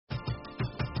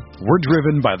We're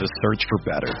driven by the search for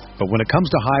better. But when it comes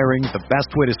to hiring, the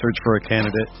best way to search for a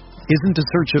candidate isn't to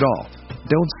search at all.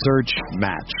 Don't search,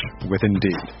 match with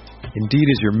Indeed. Indeed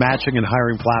is your matching and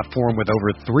hiring platform with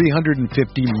over 350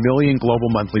 million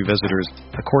global monthly visitors,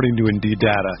 according to Indeed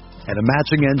data, and a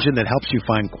matching engine that helps you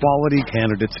find quality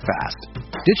candidates fast.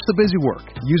 Ditch the busy work.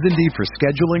 Use Indeed for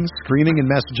scheduling, screening, and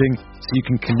messaging so you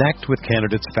can connect with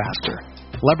candidates faster.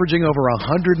 Leveraging over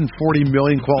 140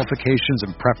 million qualifications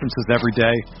and preferences every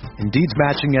day, Indeed's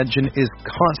matching engine is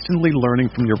constantly learning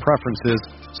from your preferences,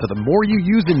 so the more you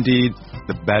use Indeed,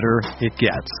 the better it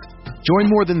gets.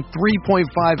 Join more than 3.5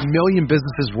 million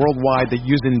businesses worldwide that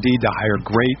use Indeed to hire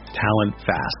great talent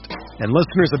fast. And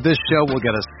listeners of this show will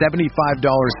get a $75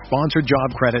 sponsored job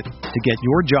credit to get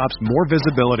your jobs more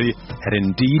visibility at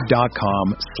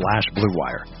Indeed.com/Blue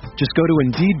Wire. Just go to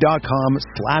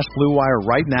Indeed.com/Blue Wire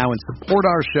right now and support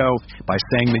our show by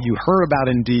saying that you heard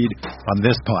about Indeed on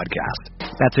this podcast.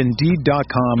 That's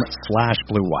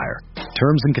Indeed.com/Blue Wire.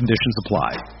 Terms and conditions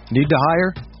apply. Need to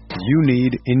hire? You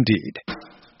need Indeed.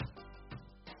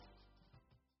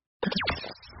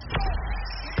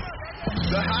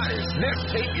 The hottest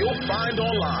Knicks tape you'll find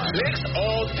online. Knicks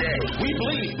all day. We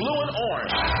bleed blue and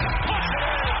orange.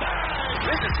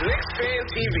 This is Knicks Fan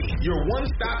TV, your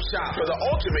one-stop shop for the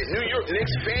ultimate New York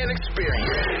Knicks fan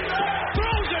experience.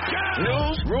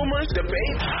 News, rumors,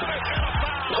 debates,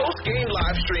 post-game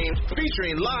live streams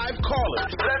featuring live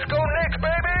callers. Let's go Knicks,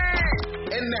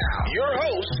 baby! And now, your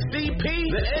host, CP,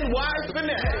 the NY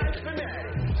Fanatic.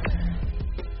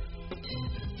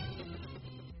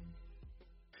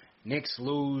 Knicks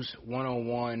lose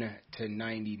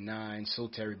 101-99.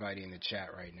 Salute to everybody in the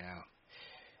chat right now.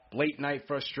 Late night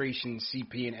frustration,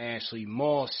 CP and Ashley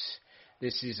Moss.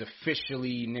 This is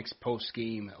officially Knicks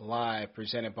post-game live,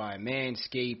 presented by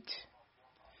Manscaped.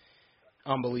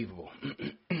 Unbelievable.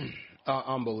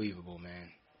 Unbelievable,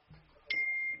 man.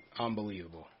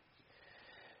 Unbelievable.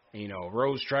 You know,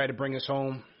 Rose tried to bring us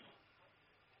home.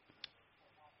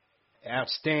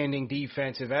 Outstanding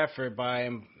defensive effort by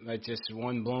him. Just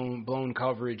one blown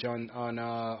coverage on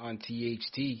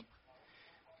THT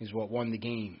is what won the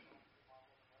game.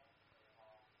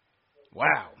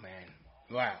 Wow, man.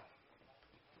 Wow.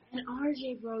 And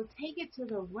RJ, bro, take it to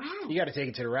the rack. You got to take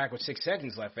it to the rack with 6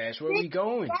 seconds left, Ash. Where are we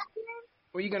going?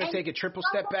 Where are you going to take a triple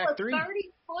step back three?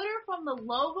 30-footer from the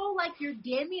logo like you're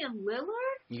Damian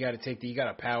Lillard? You got to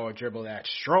power dribble that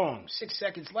strong. 6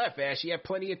 seconds left, Ash. You have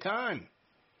plenty of time.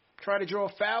 Try to draw a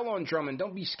foul on Drummond.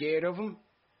 Don't be scared of him.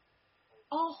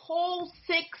 A whole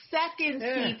 6 seconds,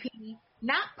 CP.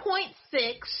 Not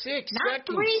 0.6. 6 not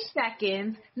seconds. 3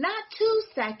 seconds. Not 2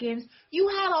 seconds. You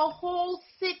had a whole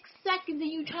 6 seconds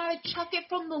and you try to chuck it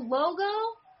from the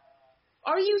logo?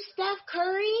 Are you Steph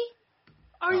Curry?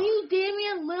 Are you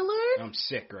Damian Lillard? I'm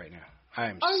sick right now. I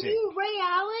am Are sick. Are you Ray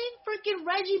Allen? Freaking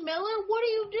Reggie Miller? What are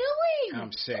you doing?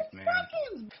 I'm sick, 6 man.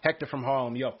 seconds. Hector from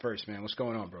Harlem, you up first, man. What's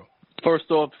going on, bro?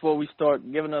 First off, before we start,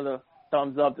 give another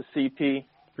thumbs up to CP.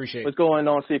 Appreciate it. What's going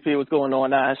on, CP? What's going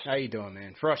on, Ash? How you doing,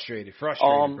 man? Frustrated, bro.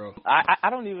 I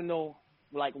don't even know,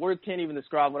 like, words can't even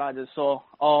describe what I just saw.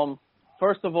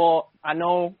 First of all, I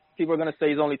know people are going to say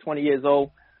he's only 20 years old,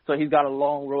 so he's got a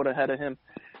long road ahead of him.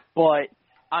 But,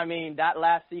 I mean, that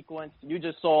last sequence, you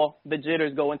just saw the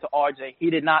jitters go into RJ.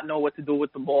 He did not know what to do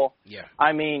with the ball. Yeah.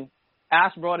 I mean,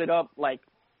 Ash brought it up, like,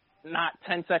 not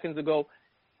 10 seconds ago.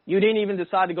 You didn't even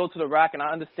decide to go to the rack, and I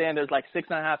understand there's like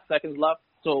 6.5 seconds left,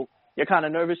 so you're kind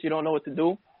of nervous. You don't know what to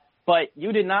do. But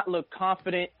you did not look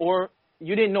confident, or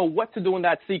you didn't know what to do in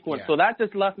that sequence. Yeah. So that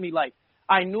just left me like,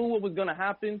 I knew what was going to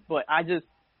happen, but I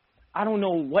don't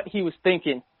know what he was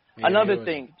thinking. Yeah, another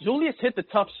thing, Julius hit the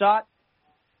tough shot,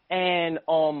 and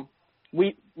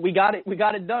we got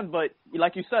it done. But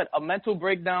like you said, a mental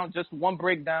breakdown, just one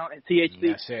breakdown, and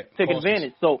THC took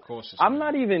advantage. So I'm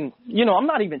not even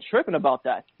tripping about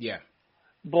that. Yeah.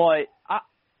 But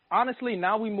honestly,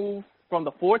 now we move from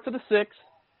the 4 to the 6,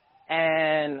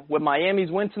 and with Miami's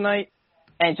win tonight,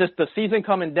 and just the season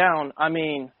coming down, I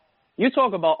mean, you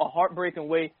talk about a heartbreaking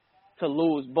way to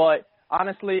lose. But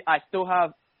honestly, I still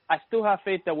have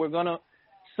faith that we're gonna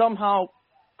somehow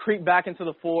creep back into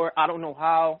the 4. I don't know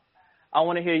how. I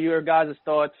want to hear your guys'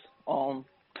 thoughts.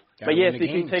 But yeah,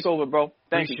 CP, take over, bro.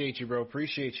 Appreciate you, bro.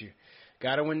 Appreciate you.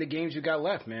 Got to win the games you got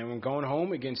left, man. We're going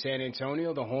home against San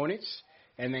Antonio, the Hornets,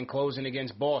 and then closing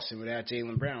against Boston without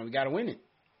Jaylen Brown. We got to win it.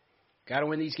 Got to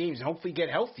win these games and hopefully get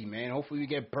healthy, man. Hopefully we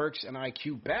get Burks and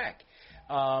IQ back.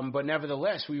 But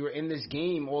nevertheless, we were in this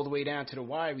game all the way down to the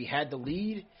wire. We had the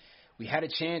lead. We had a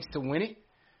chance to win it.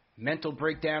 Mental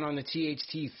breakdown on the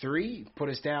THT 3 put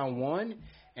us down 1.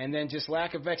 And then just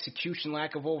lack of execution,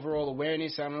 lack of overall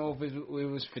awareness. I don't know if it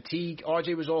was fatigue.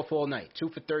 RJ was off all night. 2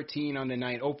 for 13 on the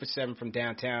night, 0 for 7 from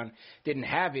downtown. Didn't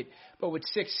have it. But with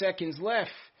 6 seconds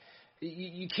left,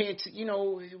 you can't,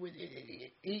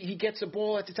 he gets the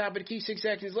ball at the top of the key, 6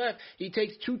 seconds left. He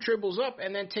takes 2 dribbles up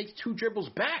and then takes 2 dribbles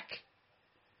back.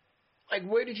 Like,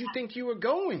 where did you think you were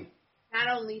going?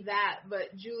 Not only that,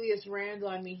 but Julius Randle,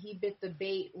 I mean, he bit the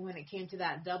bait when it came to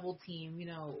that double team.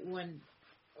 When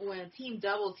a team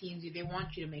double teams you, they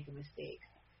want you to make a mistake.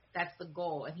 That's the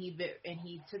goal. And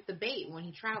he took the bait when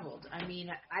he traveled. I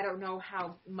mean, I don't know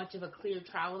how much of a clear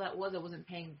travel that was. I wasn't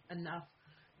paying enough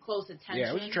close attention.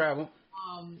 Yeah, it was travel.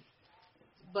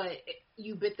 But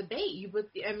you bit the bait. You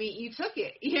took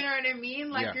it. You know what I mean?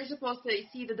 Like, you're supposed to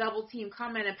see the double team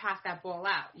come in and pass that ball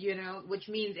out, which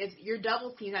means if you're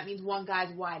double team, that means one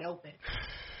guy's wide open.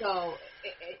 So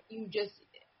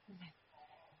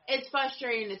it's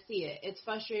frustrating to see it. It's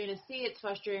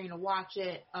frustrating to watch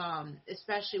it,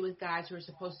 especially with guys who are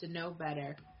supposed to know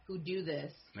better who do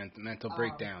this. Mental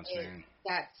breakdowns, man.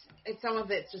 Some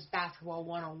of it's just basketball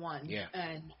 101. Yeah.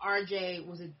 And RJ,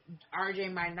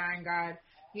 my 9 guard.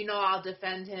 I'll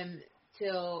defend him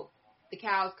till the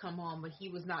cows come home, but he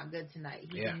was not good tonight.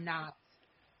 He did not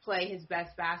play his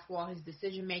best basketball. His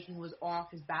decision making was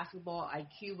off. His basketball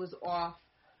IQ was off.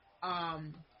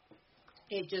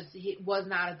 It was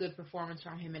not a good performance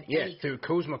from him. Dude,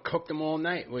 Kuzma cooked him all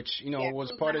night, which was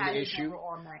Kuzma part of had the his issue. number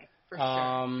all night, for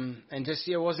sure. And just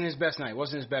it wasn't his best night,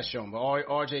 wasn't his best showing. But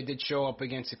RJ did show up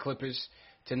against the Clippers.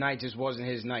 Tonight just wasn't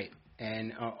his night,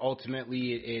 and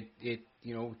ultimately it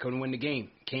couldn't win the game.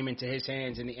 Came into his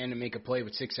hands in the end to make a play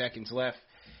with 6 seconds left,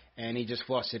 and he just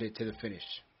flustered it to the finish.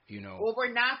 What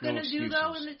we're not going to do,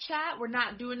 though, in the chat, we're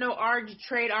not doing no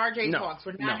trade RJ talks.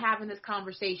 We're not having this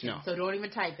conversation, so don't even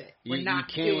type it. We're not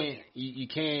doing it. You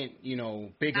can't,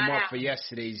 big him up for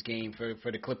yesterday's game,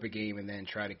 for the Clipper game, and then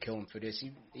try to kill him for this.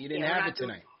 He didn't have it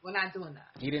tonight. We're not doing that.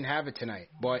 He didn't have it tonight.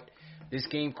 But this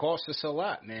game cost us a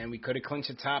lot, man. We could have clinched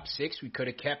the top 6. We could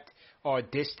have kept our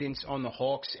distance on the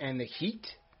Hawks and the Heat.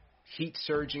 Heat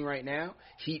surging right now.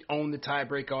 Heat owned the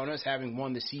tiebreaker on us, having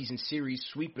won the season series,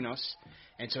 sweeping us.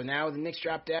 And so now the Knicks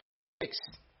dropped down to 6.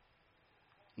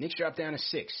 Knicks dropped down to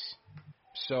 6.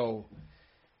 So,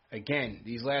 again,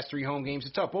 these last 3 home games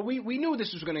are tough. But we knew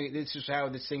this is how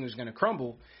this thing was gonna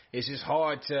crumble. It's just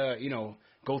hard to,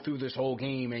 go through this whole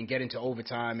game and get into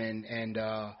overtime and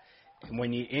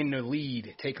when you're in the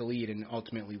lead, take a lead and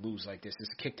ultimately lose like this.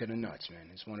 It's a kick to the nuts, man.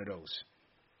 It's one of those.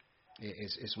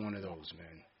 It's one of those,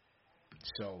 man.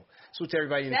 So to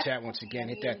everybody in the chat once again,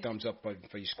 hit that thumbs up button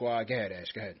for your squad. Go ahead,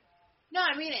 Ash. Go ahead. No,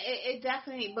 I mean, it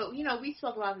definitely, but, we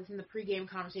spoke about this in the pregame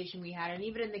conversation we had, and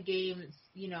even in the games,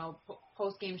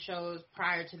 post-game shows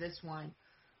prior to this one,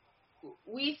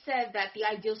 we said that the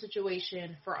ideal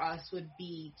situation for us would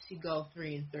be to go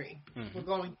 3-3. Mm-hmm. We're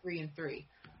going 3-3.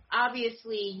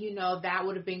 Obviously, that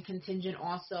would have been contingent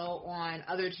also on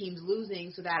other teams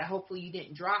losing so that hopefully you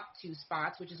didn't drop 2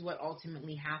 spots, which is what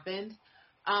ultimately happened.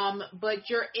 But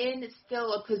you're in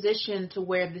still a position to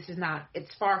where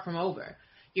it's far from over.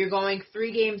 You're going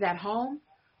 3 games at home.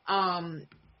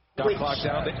 Clock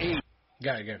down to 8.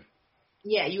 Got it.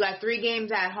 Yeah, you got 3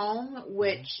 games at home,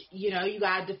 which, you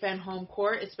got to defend home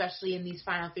court, especially in these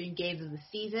final 3 games of the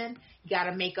season. You got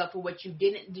to make up for what you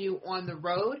didn't do on the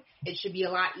road. It should be a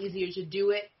lot easier to do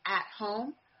it at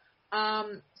home.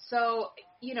 So,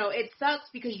 it sucks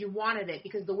because you wanted it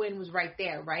because the win was right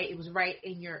there, right? It was right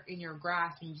in your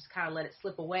grasp and you just kind of let it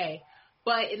slip away.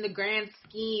 But in the grand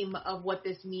scheme of what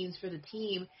this means for the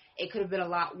team, it could have been a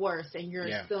lot worse, and you're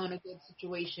still in a good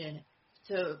situation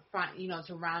to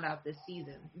round out this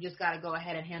season. You just got to go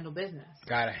ahead and handle business.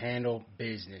 Got to handle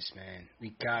business, man.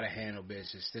 We got to handle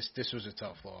business. This was a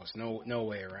tough loss. No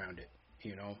way around it.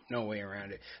 No way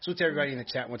around it. So to everybody in the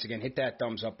chat, once again, hit that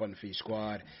thumbs up button for your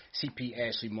squad. CP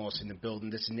Ashley Moss in the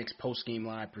building. This is Knicks Postgame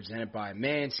Live presented by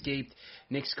Manscaped.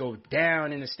 Knicks go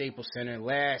down in the Staples Center.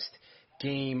 Last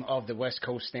game of the West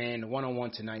Coast stand,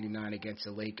 101-99 against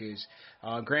the Lakers.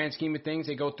 Grand scheme of things,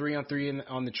 they go 3-on-3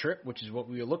 on the trip, which is what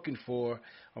we were looking for.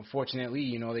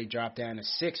 Unfortunately, they dropped down to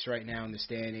 6 right now in the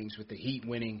standings with the Heat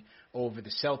winning over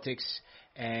the Celtics.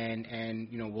 And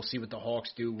we'll see what the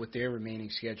Hawks do with their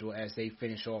remaining schedule as they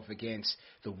finish off against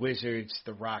the Wizards,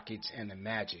 the Rockets, and the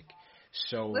Magic.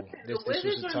 So this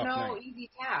was a tough night. No easy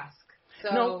task.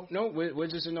 So. No,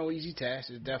 Wizards are no easy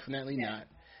task. It's definitely not.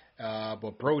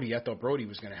 But Brody, I thought Brody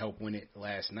was going to help win it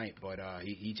last night, but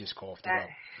he just coughed it up.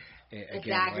 A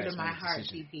dagger to my heart,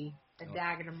 CP. A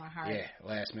dagger to my heart. Yeah,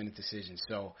 last-minute decision.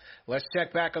 So let's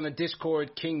check back on the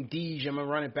Discord. King Deej, I'm going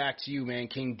to run it back to you, man.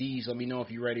 King Deej, let me know if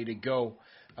you're ready to go.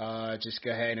 Just go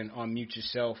ahead and unmute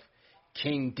yourself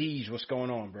King Deej, what's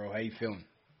going on, bro? How you feeling?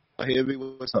 Hear me?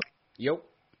 What's up? Yo.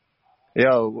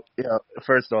 Yo,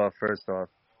 first off.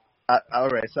 All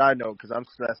right, side note, because I'm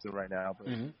stressing right now, but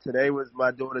today was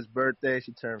my daughter's birthday.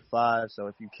 She turned 5, so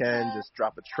if you can, just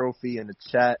drop a trophy in the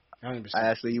chat. 100%.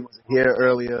 You wasn't here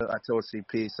earlier. I told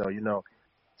CP, so,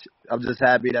 I'm just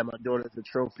happy that my daughter's a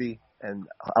trophy, and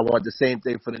I want the same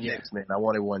thing for the Knicks, man. I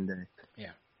want it one day.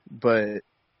 Yeah. But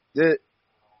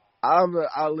I'm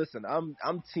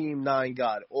Team 9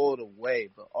 God all the way,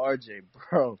 but RJ,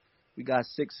 bro, we got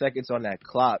 6 seconds on that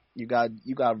clock. You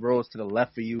got Rose to the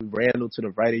left of you, Randall to the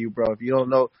right of you, bro. If you're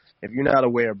not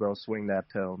aware, bro, swing that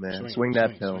pill, man. Swing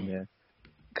that pill, man.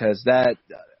 Because that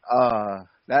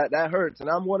hurts. And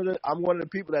I'm one of the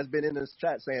people that's been in this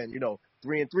chat saying,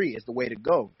 3-3 is the way to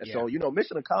go. And so,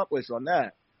 mission accomplished on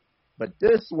that. But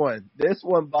this one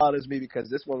bothers me because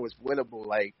this one was winnable.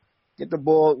 Like, get the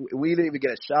ball. We didn't even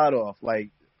get a shot off.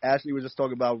 Like, Ashley was just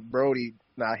talking about Brody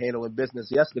not handling business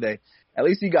yesterday. At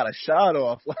least he got a shot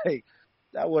off. Like,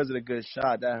 that wasn't a good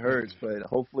shot. That hurts. But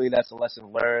hopefully that's a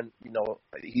lesson learned.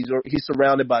 He's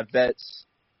surrounded by vets.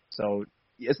 So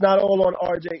it's not all on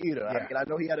RJ either. Yeah. I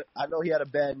know he had a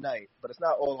bad night, but it's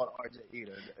not all on RJ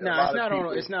either. No,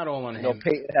 it's not all on him.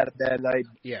 Peyton had a bad night.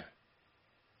 Yeah.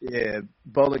 Yeah,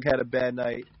 Bullock had a bad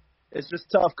night. It's just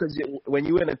tough because when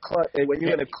you're in a clutch in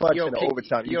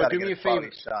overtime, you got to get a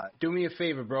quality shot. Do me a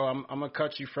favor, bro. I'm gonna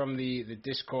cut you from the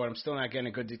Discord. I'm still not getting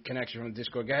a good connection from the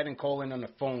Discord. Go ahead and call in on the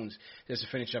phones just to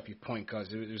finish up your point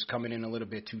because it was coming in a little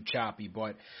bit too choppy.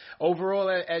 But overall,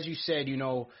 as you said,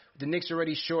 the Knicks are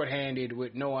already shorthanded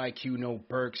with no IQ, no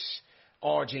Burks.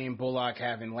 RJ and Bullock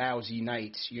having lousy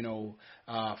nights. 4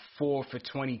 for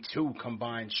 22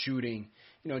 combined shooting.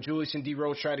 Julius and D.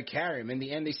 Rose tried to carry him. In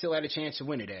the end, they still had a chance to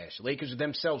win it, Ash. The Lakers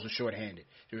themselves were shorthanded.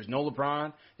 There was no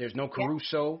LeBron. There's no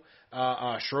Caruso.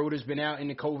 Schroeder's been out in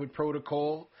the COVID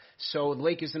protocol. So the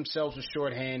Lakers themselves were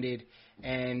shorthanded,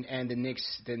 and the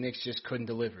Knicks just couldn't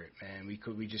deliver it, man.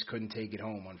 We just couldn't take it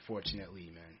home,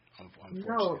 unfortunately, man.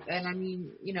 No, and I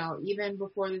mean, even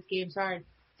before this game started,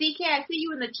 CK, I see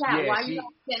you in the chat. Yeah, why are you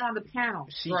not sitting on the panel,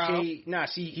 bro? CK,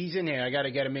 he's in here. I got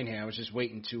to get him in here. I was just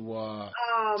waiting to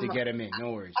get him in.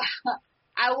 No worries.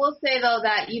 I will say, though,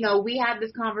 that, we had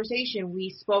this conversation. We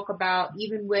spoke about,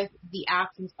 even with the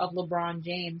absence of LeBron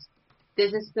James,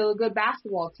 this is still a good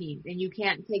basketball team, and you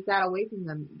can't take that away from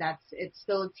them. It's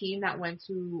still a team that went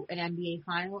to an NBA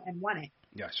final and won it.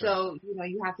 Yeah, sure. So,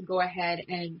 you have to go ahead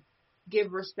and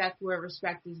give respect where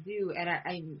respect is due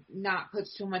and not put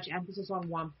too much emphasis on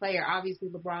one player. Obviously,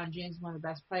 LeBron James is one of the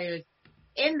best players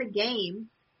in the game,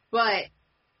 but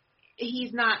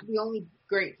he's not the only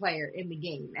great player in the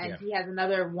game, and he has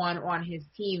another one on his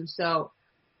team. So,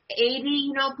 AD,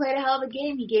 played a hell of a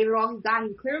game. He gave it all he got.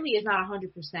 He clearly is not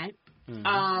 100%.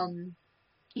 Mm-hmm.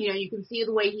 You can see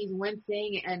the way he's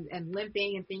wincing and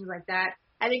limping and things like that.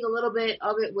 I think a little bit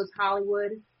of it was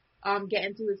Hollywood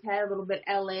getting to his head, a little bit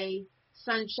LA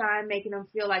sunshine, making him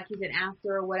feel like he's an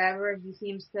actor or whatever. He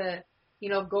seems to,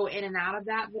 go in and out of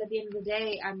that. But at the end of the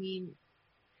day, I mean,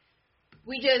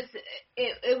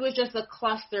 it was just a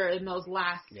cluster in those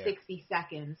last 60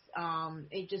 seconds.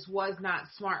 It just was not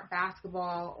smart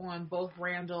basketball on both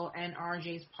Randall and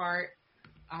RJ's part.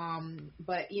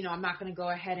 But, I'm not going to go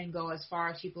ahead and go as far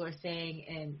as people are saying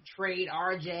and trade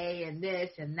RJ and this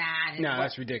and that. And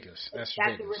that's ridiculous. That's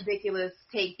a ridiculous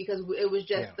take because it was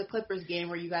just the Clippers game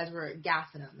where you guys were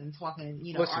gassing them and talking,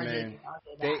 Listen, RJ.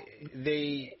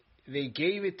 Man, they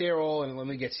gave it their all, and let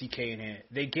me get CK in here.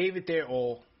 They gave it their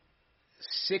all.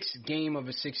 6th game of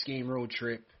a 6-game road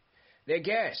trip. They're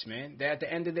gassed, man. They're at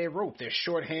the end of their rope. They're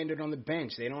shorthanded on the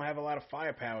bench. They don't have a lot of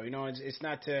firepower. It's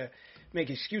not to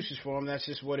make excuses for them. That's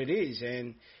just what it is.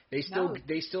 And they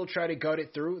still try to gut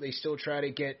it through. They still try to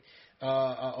get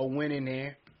a win in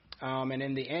there. And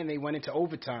in the end, they went into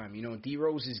overtime. D.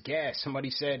 Rose is gassed. Somebody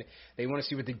said they want to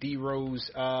see what the D. Rose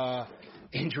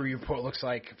injury report looks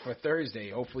like for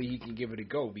Thursday. Hopefully he can give it a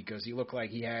go because he looked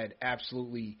like he had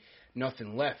absolutely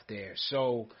nothing left there.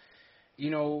 So,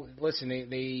 listen,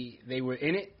 they were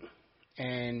in it,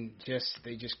 and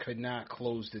they just could not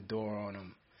close the door on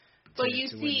them. But you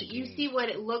see what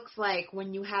it looks like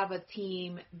when you have a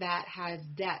team that has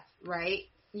depth, right?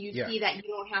 You see that you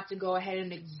don't have to go ahead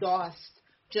and exhaust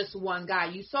just one guy.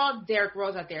 You saw Derrick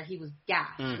Rose out there; he was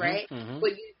gassed, right? Mm-hmm.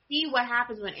 But you see what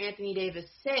happens when Anthony Davis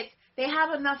sits. They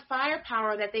have enough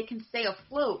firepower that they can stay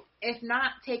afloat, if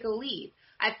not take a lead.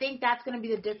 I think that's going to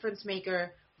be the difference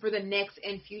maker for the Knicks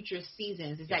in future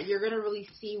seasons is that you're going to really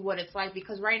see what it's like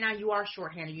because right now you are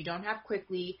shorthanded. You don't have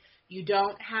Quickly. You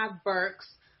don't have Burks.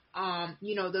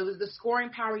 The scoring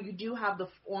power you do have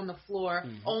on the floor.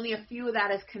 Mm-hmm. Only a few of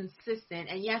that is consistent.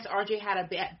 And yes, RJ had a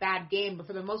bad game, but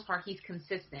for the most part, he's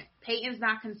consistent. Peyton's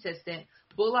not consistent.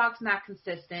 Bullock's not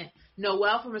consistent.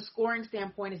 Noel, from a scoring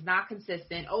standpoint, is not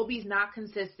consistent. Obi's not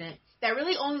consistent. That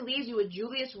really only leaves you with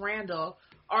Julius Randle,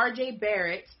 RJ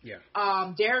Barrett,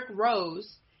 Derrick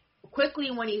Rose. Quickly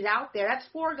when he's out there, that's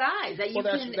 4 guys that you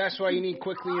can. That's why you need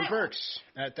Quickly and Burks.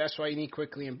 That's why you need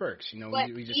Quickly and Burks.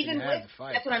 We just didn't have the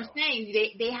fight. That's what I'm saying.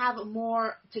 They have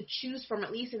more to choose from,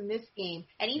 at least in this game.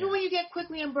 And even when you get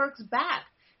Quickly and Burks back,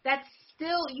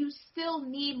 you still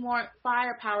need more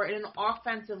firepower in an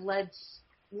offensive-led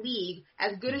league.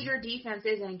 As good as your defense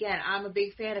is, and again, I'm a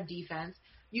big fan of defense.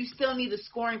 You still need the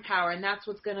scoring power, and that's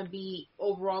what's going to be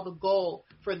overall the goal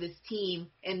for this team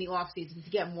in the offseason, to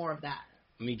get more of that.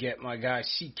 Let me get my guy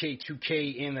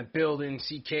CK2K in the building.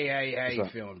 CK, how you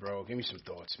feeling, bro? Give me some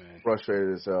thoughts, man.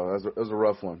 Frustrated as hell. That was a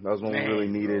rough one. That was one we really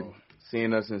needed. Bro.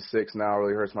 Seeing us in 6 now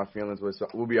really hurts my feelings, but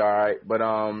we'll be all right. But,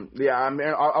 I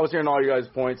was hearing all you guys'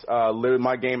 points. Literally,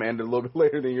 my game ended a little bit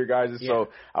later than your guys', so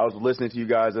I was listening to you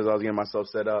guys as I was getting myself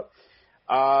set up.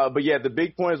 But yeah, the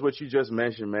big point is what you just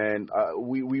mentioned, man.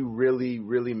 We really,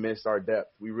 really missed our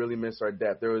depth. We really missed our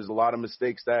depth. There was a lot of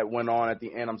mistakes that went on at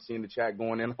the end. I'm seeing the chat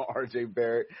going in on RJ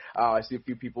Barrett. I see a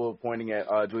few people pointing at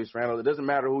Julius Randle. It doesn't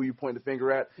matter who you point the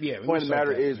finger at. Yeah, the point of the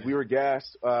matter is we were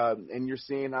gassed, and you're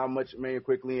seeing how much Emmanuel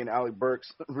Quickly and Alec Burks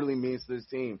really means to this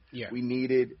team. Yeah. We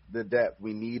needed the depth.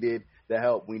 We needed the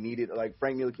help. We needed, like,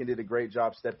 Frank Ntilikina did a great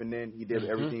job stepping in. He did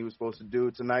everything he was supposed to do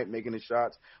tonight, making the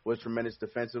shots, was tremendous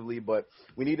defensively, but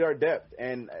we needed our depth.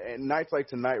 And nights like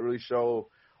tonight really show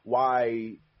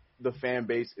why the fan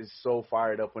base is so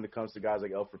fired up when it comes to guys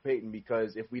like Elfrid Payton,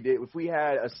 because if we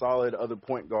had a solid other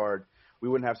point guard, we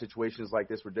wouldn't have situations like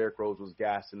this where Derrick Rose was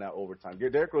gassed in that overtime.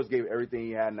 Derrick Rose gave everything he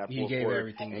had in that fourth quarter. He gave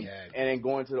everything he had. And then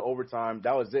going to the overtime,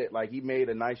 that was it. Like, he made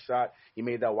a nice shot. He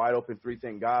made that wide open 3,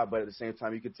 thank God, but at the same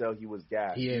time, you could tell he was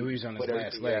gassed. Yeah, he was on his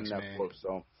last legs, man.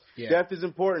 So depth is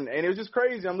important. And it was just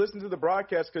crazy. I'm listening to the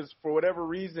broadcast because for whatever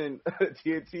reason,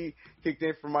 TNT kicked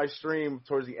in for my stream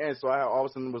towards the end. So I all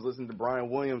of a sudden was listening to Brian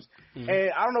Williams. And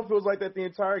I don't know if it was like that the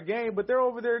entire game, but they're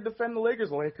over there defending the Lakers.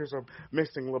 The Lakers are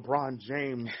missing LeBron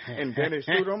James and Dennis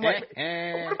Schroeder. I'm like,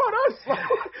 what about us?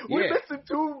 We're missing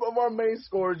 2 of our main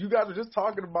scorers. You guys were just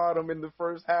talking about them in the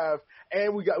first half.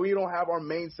 And we don't have our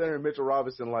main center, Mitchell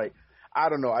Robinson. Like, I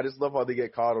don't know. I just love how they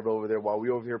get coddled over there while we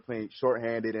over here playing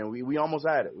shorthanded, and we almost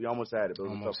had it. We almost had it. But it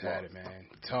was almost a tough had loss. it,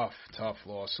 man. Tough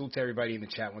loss. Salute to everybody in the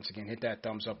chat once again. Hit that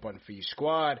thumbs up button for your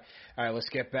squad. All right, let's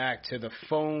get back to the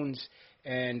phones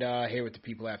and hear what the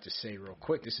people have to say real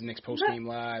quick. This is Knicks Post Game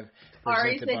Live,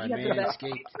 presented by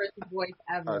Manscaped. Voice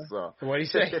ever. I saw. What did he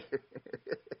say?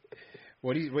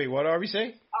 What did Ari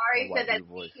say? Ari said that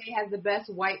TK has the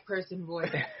best white person voice.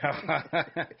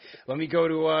 Let me go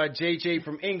to JJ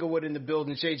from Inglewood in the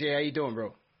building. JJ, how you doing,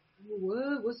 bro?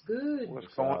 What's good?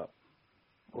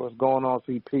 What's going on,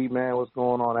 CP, man? What's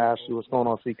going on, Ashley? What's going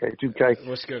on, CK2K?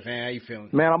 What's good, man? How you feeling?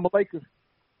 Man, I'm a Lakers.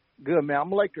 Good, man.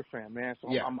 I'm a Lakers fan, man. So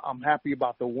I'm happy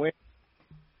about the win.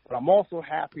 But I'm also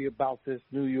happy about this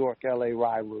New York-LA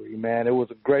rivalry, man. It was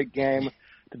a great game.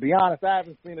 To be honest, I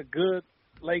haven't seen a good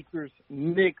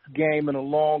Lakers-Knicks game in a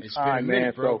long time,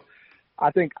 man. Bro. So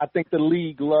I think the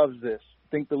league loves this.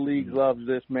 Loves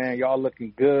this, man. Y'all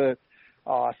looking good.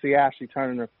 I see Ashley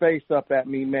turning her face up at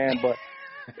me, man. But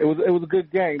it was a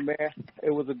good game, man.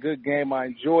 It was a good game. I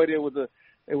enjoyed it.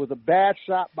 It was a bad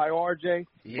shot by RJ,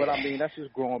 but I mean that's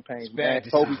just growing pains, man.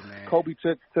 Kobe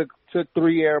took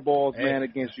 3 air balls, man,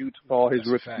 against Utah his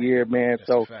rookie year, man.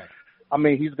 So I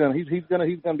mean he's gonna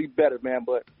be better, man.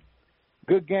 But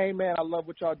good game, man. I love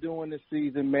what y'all doing this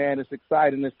season, man. It's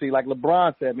exciting to see. Like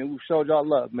LeBron said, man, we showed y'all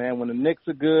love, man. When the Knicks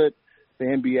are good, the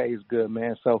NBA is good,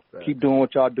 man. So keep doing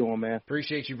what y'all doing, man.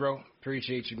 Appreciate you, bro.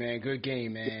 Appreciate you, man. Good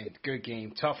game, man. Good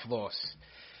game. Tough loss.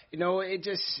 You know, it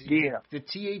just the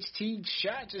THT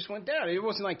shot just went down. It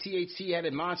wasn't like THT had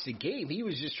a monster game. He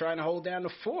was just trying to hold down the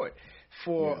fort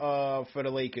for the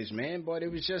Lakers, man. But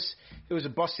it was a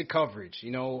busted coverage.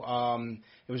 You know,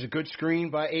 it was a good screen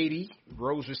by 80.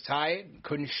 Rose was tired,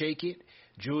 couldn't shake it.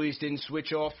 Julius didn't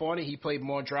switch off on it. He played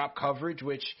more drop coverage,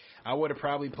 which I would have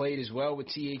probably played as well with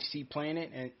THT playing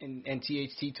it. And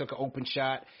THT took an open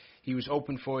shot. He was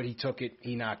open for it. He took it.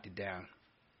 He knocked it down.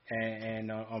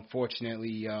 And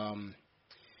unfortunately,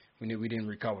 we didn't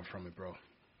recover from it, bro.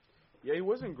 Yeah, he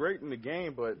wasn't great in the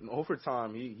game, but in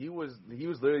overtime, he was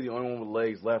literally the only one with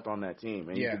legs left on that team,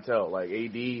 and you could tell. Like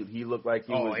AD, he looked like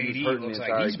he was hurting the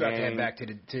entire game. He's about to head back to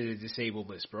the disabled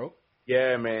list, bro.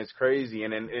 Yeah, man, it's crazy.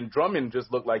 And Drummond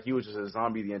just looked like he was just a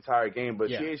zombie the entire game. But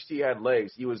THT had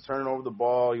legs. He was turning over the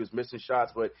ball. He was missing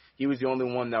shots, but he was the only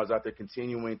one that was out there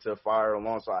continuing to fire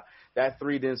along. So that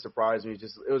three didn't surprise me.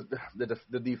 It was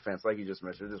the defense, like you just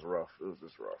mentioned, it was just rough. It was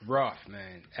just rough. Rough,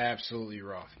 man. Absolutely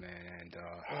rough, man.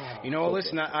 And,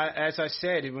 listen, as I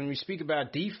said, when we speak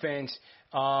about defense,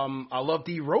 I love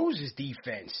D. Rose's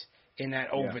defense in that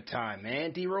overtime,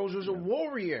 man. D. Rose was a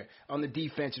warrior on the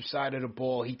defensive side of the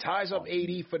ball. He ties up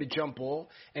AD for the jump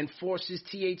ball and forces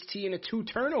THT into 2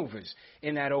 turnovers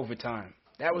in that overtime.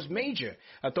 That was major.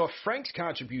 I thought Frank's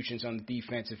contributions on the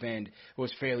defensive end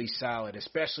was fairly solid,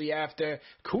 especially after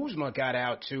Kuzma got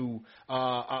out to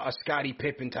a Scottie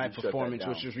Pippen type performance,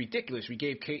 which was ridiculous. We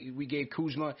gave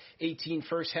Kuzma 18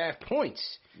 first half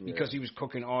points because he was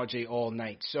cooking RJ all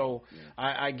night. So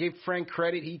I give Frank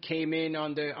credit. He came in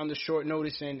on the short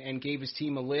notice and gave his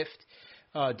team a lift.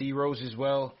 D Rose as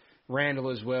well,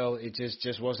 Randall as well. It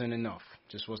just wasn't enough.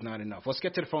 Just was not enough. Let's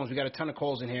get to the phones. We got a ton of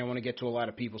calls in here. I want to get to a lot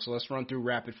of people, so let's run through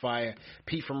rapid fire.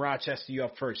 Pete from Rochester, you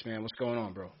up first, man. What's going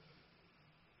on, bro?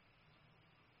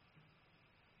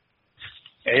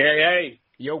 Hey.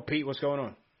 Yo, Pete, what's going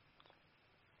on?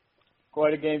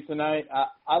 Quite a game tonight.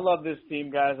 I love this team,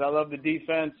 guys. I love the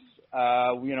defense.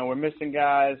 We're missing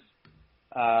guys,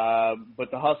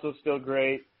 but the hustle's still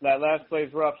great. That last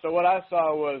play's rough. So what I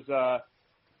saw was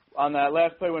on that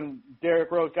last play when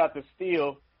Derrick Rose got the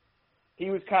steal, he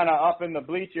was kind of up in the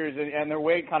bleachers, and they're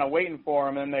waiting for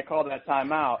him, and they called that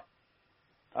timeout.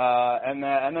 And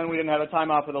then we didn't have a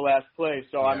timeout for the last play.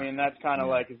 So, I mean, that's kind of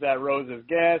like, is that Rose's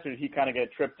gas, or did he kind of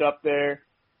get tripped up there?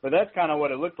 But that's kind of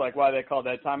what it looked like, why they called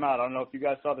that timeout. I don't know if you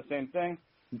guys saw the same thing.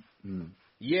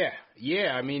 Yeah.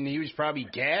 I mean, he was probably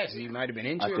gassed. He might have been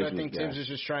injured. I think Tibbs was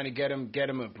just trying to get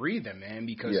him a breather, man,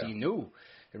 because he knew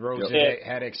Rose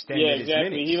had extended his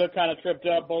minutes. He looked kind of tripped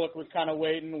up. Bullock was kind of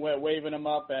waving him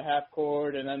up at half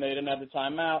court, and then they didn't have the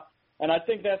timeout. And I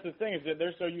think that's the thing, is that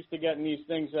they're so used to getting these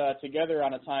things together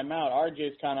on a timeout.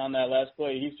 RJ's kind of on that last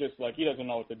play. He's just like, he doesn't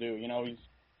know what to do.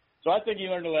 So I think he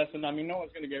learned a lesson. I mean, no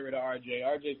one's going to get rid of RJ.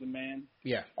 RJ's the man.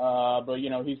 Yeah. But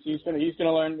he's going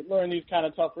to learn these kind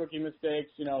of tough rookie mistakes.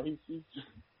 He's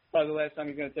probably the last time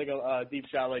he's going to take a deep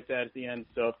shot like that at the end.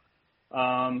 So.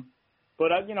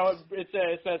 But,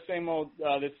 it's that same old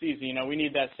this season. We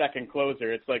need that second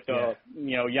closer. It's like the,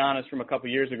 Giannis from a couple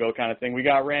years ago kind of thing. We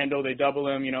got Randall. They double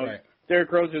him. Right.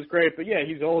 Derrick Rose is great. But,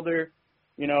 he's older.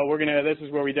 This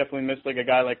is where we definitely miss like a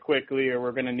guy like Quickly, or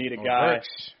we're going to need a guy,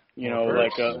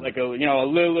 like a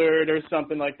Lillard or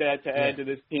something like that to add to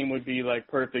this team would be like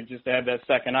perfect, just to have that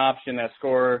second option, that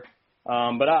scorer.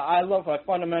 But I love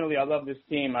this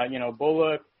team.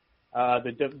 Bullock,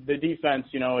 the defense,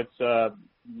 it's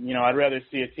I'd rather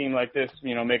see a team like this,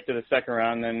 make to the second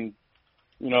round than,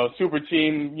 super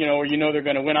team, where they're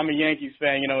going to win. I'm a Yankees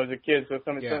fan, as a kid, so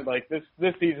something like this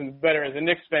season's better as a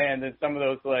Knicks fan than some of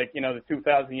those, like, the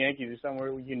 2000 Yankees or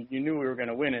somewhere you knew we were going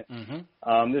to win it.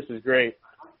 Mm-hmm. This is great,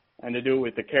 and to do it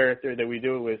with the character that we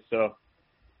do it with, so.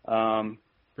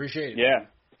 Appreciate it. Yeah.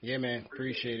 Yeah, man.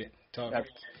 Appreciate it.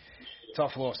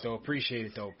 Tough loss, though. Appreciate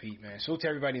it, though, Pete, man. So to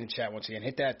everybody in the chat, once again,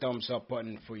 hit that thumbs up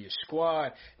button for your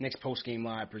squad. Next post-game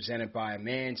live presented by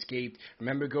Manscaped.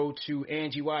 Remember, go to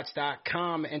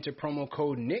AngieWatts.com, enter promo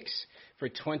code Knicks for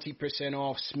 20%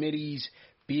 off Smitty's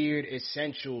Beard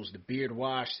Essentials, the beard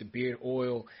wash, the beard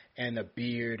oil, and the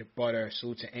beard butter.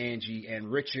 Salute to Angie and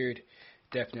Richard.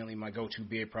 Definitely my go-to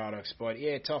beard products. But,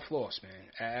 yeah, tough loss, man.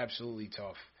 Absolutely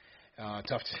tough.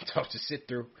 Tough to sit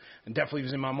through. And definitely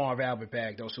was in my Marv Albert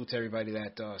bag, though. So to everybody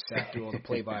that sat through all the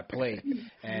play-by-play.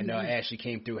 And Ashley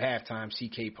came through halftime,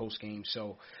 CK postgame.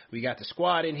 So we got the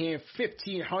squad in here,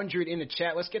 1,500 in the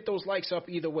chat. Let's get those likes up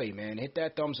either way, man. Hit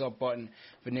that thumbs up button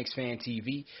for Knicks Fan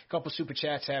TV. A couple super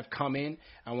chats have come in.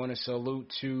 I want to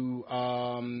salute to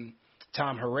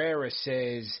Tom Herrera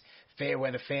says,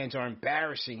 Fairweather fans are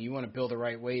embarrassing. You want to build the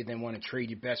right way, then want to trade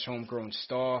your best homegrown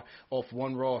star off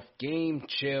one rough game.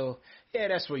 Chill. Yeah,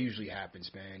 that's what usually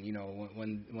happens, man.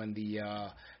 When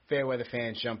the Fairweather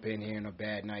fans jump in here on a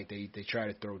bad night, they try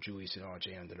to throw Julius and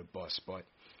RJ under the bus, but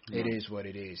it is what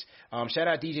it is. Shout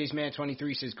out DJ's Man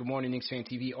 23 says, good morning, Knicks Fan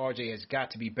TV. RJ has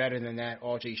got to be better than that.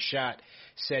 RJ shot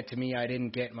said to me, I didn't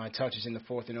get my touches in the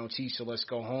fourth and OT, so let's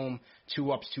go home.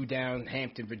 2 ups, 2 down.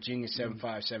 Hampton, Virginia,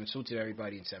 757. Salute to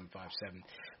everybody in 757.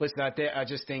 Listen, I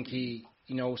just think he,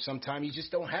 sometimes you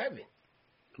just don't have it.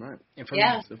 Right. And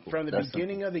from the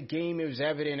beginning of the game, it was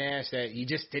evident that he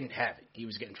just didn't have it. He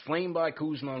was getting flamed by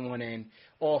Kuzma on one end.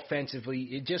 Offensively,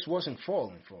 it just wasn't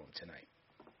falling for him tonight.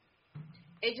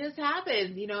 It just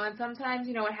happens, and sometimes,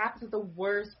 it happens at the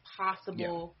worst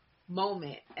possible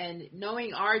moment. And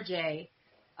knowing RJ,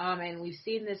 and we've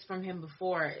seen this from him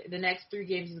before, the next 3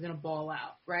 games he's going to ball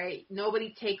out, right?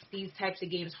 Nobody takes these types of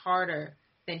games harder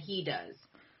than he does.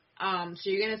 So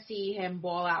you're going to see him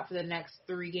ball out for the next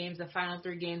 3 games, the final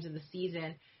 3 games of the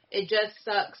season. It just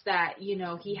sucks that,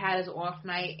 he had his off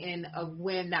night in a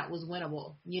win that was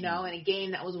winnable, in a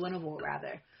game that was winnable,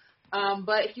 rather.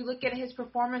 But if you look at his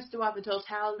performance throughout the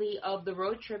totality of the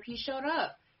road trip, he showed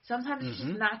up. Sometimes it's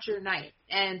just not your night.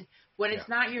 And when it's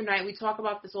not your night, we talk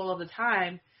about this all of the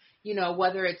time,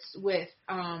 whether it's with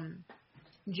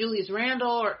Julius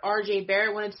Randle or RJ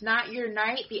Barrett, when it's not your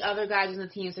night, the other guys on the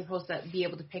team are supposed to be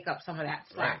able to pick up some of that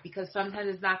slack because sometimes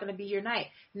it's not going to be your night.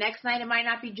 Next night, it might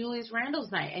not be Julius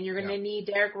Randle's night, and you're going to need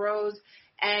Derrick Rose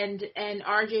and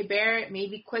RJ Barrett,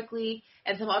 maybe quickly,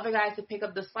 and some other guys to pick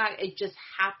up the slack. It just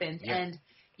happens. Yeah.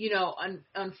 And,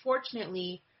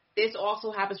 unfortunately, this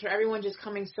also happens for everyone just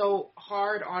coming so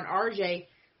hard on RJ.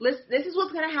 This is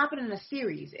what's going to happen in a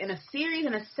series. In a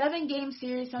 7-game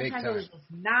series, sometimes it's just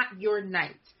not your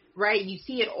night, right? You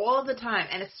see it all the time,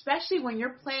 and especially when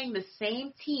you're playing the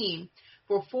same team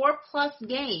for 4+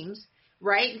 games,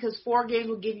 right, because 4 games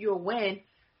will give you a win,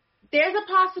 there's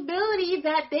a possibility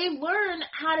that they learn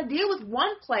how to deal with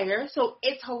one player, so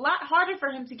it's a lot harder for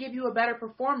him to give you a better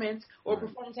performance or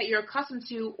performance that you're accustomed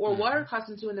to or were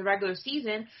accustomed to in the regular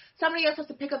season. Somebody else has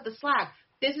to pick up the slack.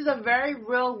 This is a very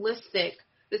realistic.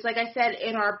 This, like I said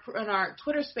in our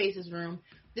Twitter Spaces room,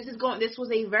 this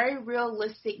was a very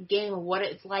realistic game of what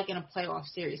it's like in a playoff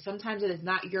series. Sometimes it is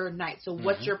not your night. So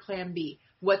what's your plan B?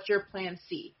 What's your plan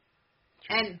C?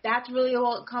 And that's really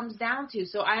all it comes down to.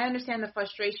 So I understand the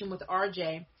frustration with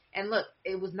RJ. And look,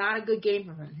 it was not a good game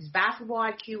for him. His basketball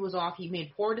IQ was off. He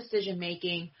made poor decision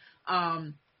making,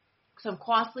 some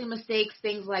costly mistakes,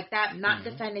 things like that. Not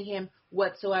defending him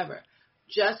whatsoever.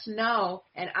 Just know,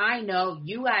 and I know,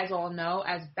 you guys all know,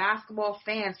 as basketball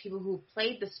fans, people who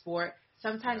played the sport,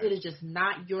 sometimes it is just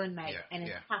not your night, and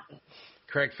it happens.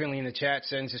 Craig Finley in the chat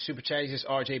sends a super chat. He says,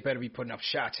 RJ better be putting up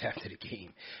shots after the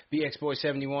game.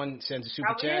 BXBoy71 sends a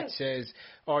super chat, says,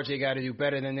 RJ got to do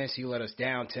better than this. He let us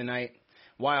down tonight.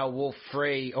 Wild Wolf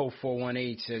Frey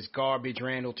 0418 says, garbage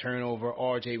Randall turnover.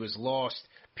 RJ was lost.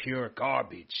 Pure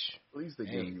garbage. At least they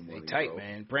gave you money, tight, bro.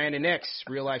 man. Brandon X,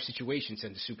 real life situation,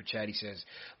 sends a super chat. He says,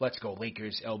 let's go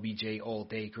Lakers, LBJ all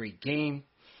day. Great game.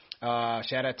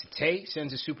 Shout out to Tay,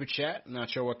 sends a super chat. I'm not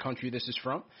sure what country this is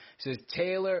from. Says,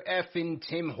 Taylor effing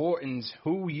Tim Hortons,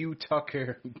 who you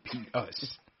Tucker beat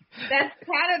us. That's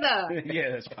Canada.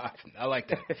 Yeah, that's popping. I like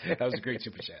that. That was a great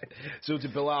super chat. So to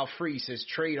Bilal Free says,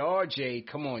 trade RJ.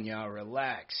 Come on, y'all.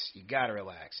 Relax. You got to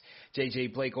relax.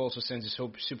 JJ Blake also sends a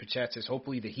super chat. Says,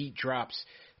 hopefully the Heat drops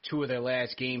 2 of their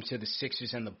last games to the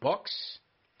Sixers and the Bucks.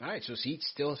 All right, so Heat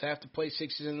still have to play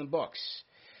Sixers and the Bucks.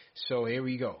 So here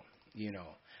we go.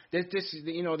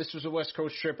 This was a West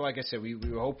Coast trip. Like I said, we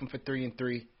were hoping for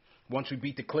 3-3. Once we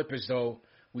beat the Clippers, though,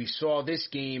 we saw this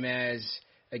game as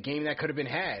a game that could have been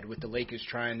had with the Lakers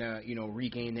trying to,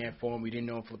 regain their form. We didn't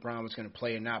know if LeBron was going to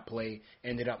play or not play.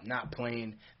 Ended up not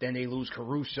playing. Then they lose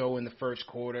Caruso in the first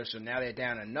quarter, so now they're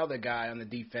down another guy on the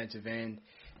defensive end.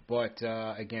 But,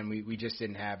 again, we just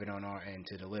didn't have it on our end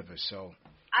to deliver. So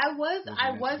I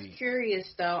was curious,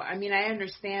 though. I mean, I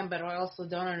understand, but I also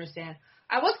don't understand.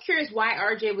 I was curious why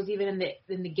RJ was even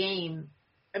in the game.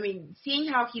 I mean,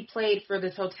 seeing how he played for the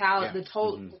totality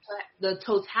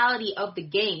of the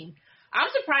game, I'm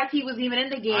surprised he was even in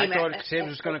the game. I thought Tibbs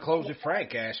was going to close with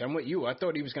Frank, Ash. I'm with you. I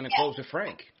thought he was going to close with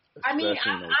Frank. I mean,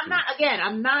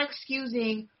 I'm not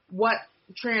excusing what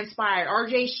transpired.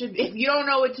 RJ should, if you don't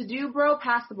know what to do, bro,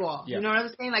 pass the ball. Yeah. You know what I'm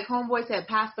saying? Like Homeboy said,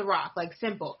 pass the rock, like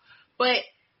simple. But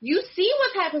you see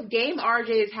what type of game RJ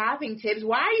is having, Tibbs.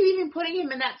 Why are you even putting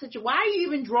him in that situation? Why are you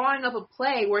even drawing up a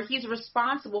play where he's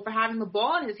responsible for having the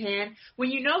ball in his hand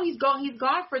when you know he's gone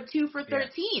for 2 for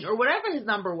 13 or whatever his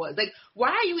number was? Like, why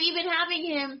are you even having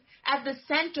him at the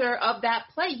center of that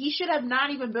play? He should have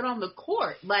not even been on the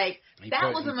court. Like,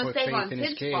 that was a mistake on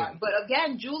Tibbs' part. But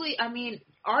again,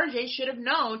 RJ should have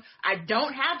known, I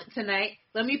don't have it tonight.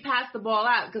 Let me pass the ball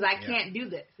out because I can't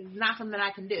do this. It's not something I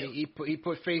can do. He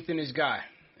put faith in his guy.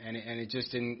 And it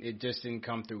just didn't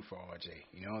come through for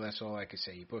RJ. That's all I could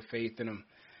say. He put faith in him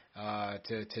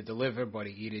to deliver, but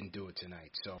he didn't do it tonight.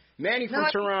 So Manny from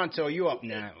Toronto, you up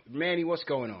now? Manny, what's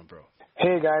going on, bro?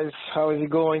 Hey guys, how is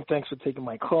it going? Thanks for taking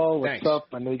my call. What's up?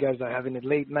 I know you guys are having a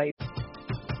late night.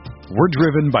 We're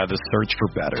driven by the search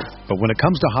for better, but when it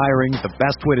comes to hiring, the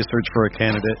best way to search for a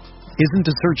candidate isn't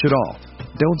to search at all.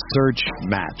 Don't search,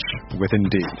 match with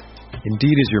Indeed.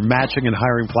 Indeed is your matching and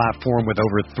hiring platform with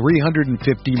over 350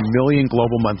 million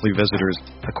global monthly visitors,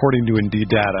 according to Indeed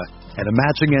data, and a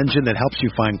matching engine that helps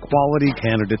you find quality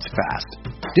candidates fast.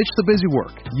 Ditch the busy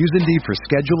work. Use Indeed for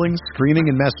scheduling, screening,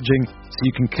 and messaging so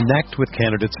you can connect with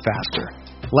candidates faster.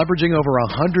 Leveraging over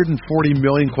 140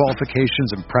 million qualifications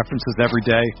and preferences every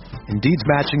day, Indeed's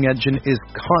matching engine is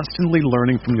constantly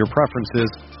learning from your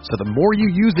preferences, so the more you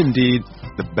use Indeed,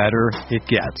 the better it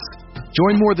gets.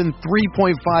 Join more than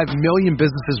 3.5 million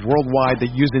businesses worldwide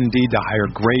that use Indeed to hire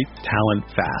great talent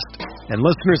fast. And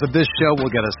listeners of this show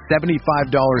will get a $75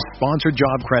 sponsored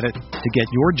job credit to get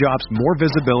your jobs more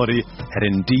visibility at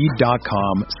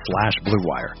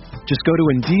Indeed.com/BlueWire. Just go to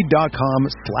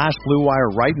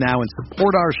Indeed.com/BlueWire right now and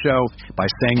support our show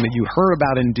by saying that you heard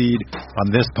about Indeed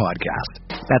on this podcast.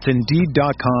 That's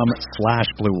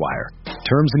Indeed.com/BlueWire.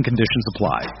 Terms and conditions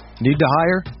apply. Need to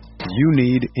hire? You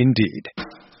need Indeed.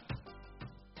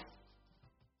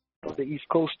 The East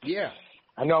Coast. Yeah.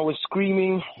 I know I was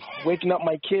screaming, waking up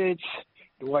my kids.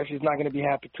 The wife is not going to be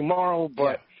happy tomorrow,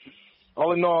 but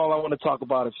all in all, I want to talk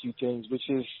about a few things, which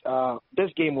is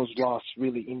this game was lost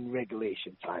really in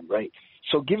regulation time, right?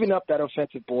 So giving up that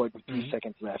offensive board with 3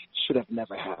 seconds left should have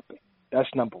never happened. That's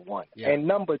number one. Yeah. And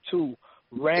number two,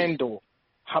 Randall,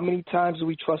 how many times do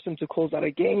we trust him to close out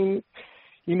a game?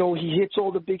 You know, he hits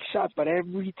all the big shots, but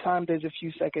every time there's a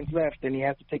few seconds left and he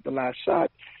has to take the last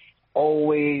shot,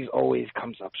 always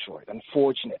comes up short,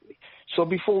 unfortunately. So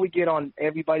before we get on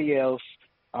everybody else,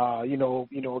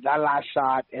 that last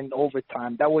shot and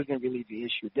overtime, that wasn't really the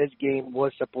issue. This game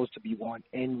was supposed to be won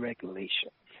in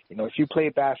regulation. You know, if you play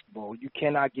basketball, you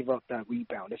cannot give up that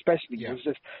rebound, especially you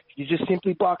just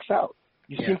simply box out.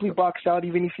 You simply box out.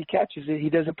 Even if he catches it, he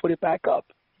doesn't put it back up,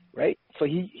 right? So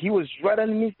he was right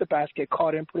underneath the basket,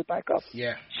 caught it and put it back up.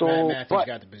 Yeah. So Matthews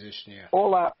got the position. Yeah.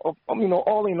 All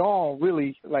in all,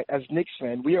 really, like as Knicks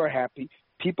fan, we are happy.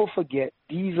 People forget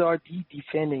these are the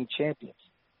defending champions,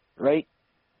 right?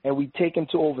 And we take them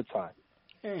to overtime.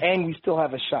 And we still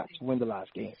have a shot to win the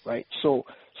last game, right? So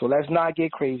let's not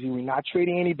get crazy. We're not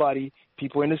trading anybody.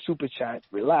 People in the super chat,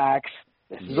 relax.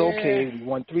 This is okay. We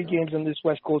won 3 games on this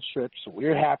West Coast trip, so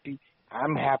we're happy.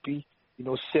 I'm happy. You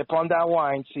know, sip on that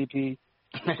wine, CP.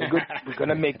 We're going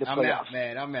to make the playoffs. I'm out,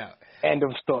 man. I'm out. End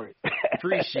of story.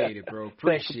 Appreciate it, bro.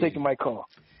 Thanks for taking my call.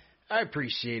 I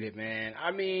appreciate it, man.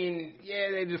 I mean,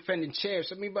 they're defending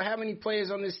champs. I mean, but how many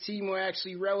players on this team were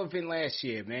actually relevant last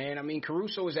year, man? I mean,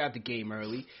 Caruso was out the game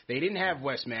early. They didn't have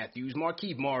Wes Matthews.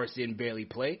 Markieff Morris didn't barely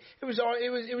play. It was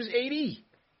AD.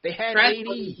 They had AD.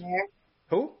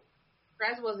 Who?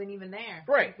 Trez wasn't even there.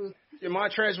 Right.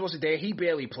 Montrez wasn't there. He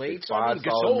barely played. So I mean,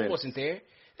 Gasol wasn't there.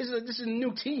 This is a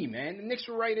new team, man. The Knicks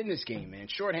were right in this game, man.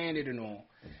 Short-handed and all.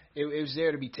 It was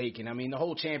there to be taken. I mean, the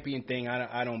whole champion thing,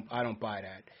 I don't buy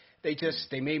that.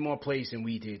 They made more plays than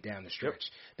we did down the stretch.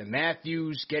 The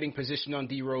Matthews getting positioned on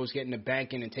D Rose, getting the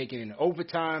banking and taking it in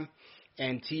overtime,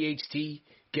 and THT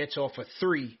gets off a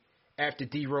 3 after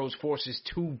D Rose forces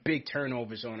 2 big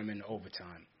turnovers on him in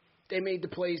overtime. They made the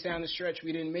plays down the stretch.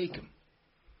 We didn't make them.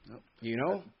 You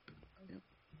know?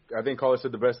 I think Caller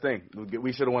said the best thing.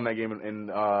 We should have won that game at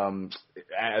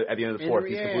the end of the fourth.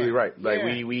 He's completely right. Like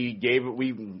we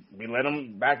let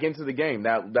them back into the game.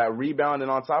 That rebound,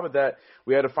 and on top of that,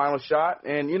 we had a final shot.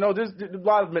 And there's a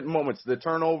lot of moments. The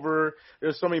turnover.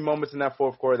 There's so many moments in that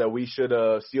fourth quarter that we should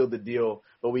have sealed the deal,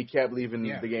 but we kept leaving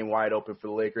the game wide open for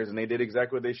the Lakers, and they did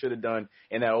exactly what they should have done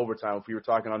in that overtime. If we were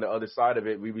talking on the other side of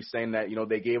it, we'd be saying that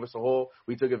they gave us a hole,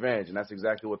 we took advantage, and that's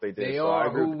exactly what they did. They so are I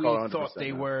agree who with we thought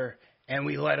they were. And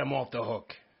we let him off the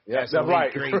hook. Yeah, that's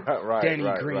right. Great right. Denny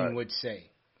Green would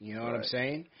say. You know what I'm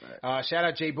saying? Right. Shout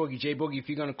out Jay Boogie. Jay Boogie, if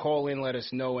you're going to call in, let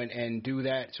us know and do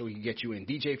that so we can get you in.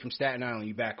 DJ from Staten Island,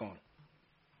 you back on.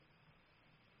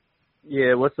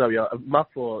 Yeah, what's up, y'all? My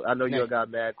fault. I know y'all got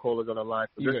mad callers on the line.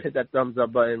 So just hit that thumbs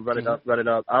up button, run it up.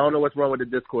 I don't know what's wrong with the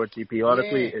Discord, TP.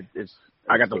 Honestly, it's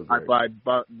I got the Wi-Fi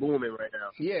booming right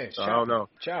now. Yeah, so I don't know.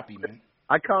 Choppy, man.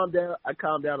 I calmed down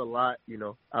a lot,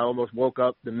 I almost woke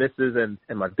up the missus and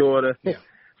my daughter. Yeah.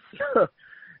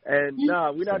 And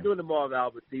we're not doing the Marv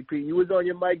Albert, CP. You was on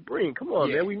your Mike Breen. Come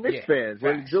on, man. We Knicks fans. Facts,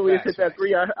 when Julius hit that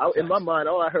 3, in my mind,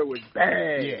 all I heard was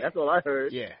bang. Yeah. That's all I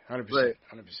heard. Yeah, 100%. But,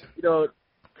 100%.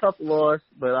 Tough loss,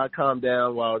 but I calmed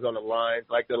down while I was on the line.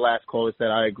 Like the last caller said,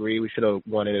 I agree. We should have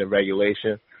won it in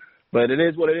regulation. But it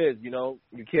is what it is, You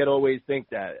can't always think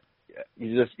that.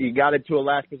 You got it to a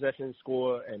last possession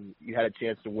score, and you had a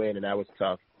chance to win, and that was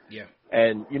tough. Yeah.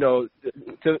 And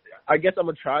I guess I'm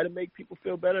gonna try to make people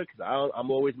feel better because I'm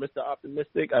always Mr.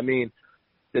 Optimistic. I mean,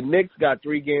 the Knicks got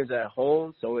 3 games at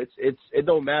home, so it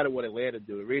don't matter what Atlanta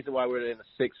do. The reason why we're in the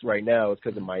 6th right now is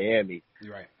because of Miami.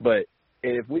 You're right. But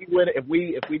And if we win,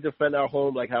 if we defend our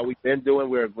home like how we've been doing,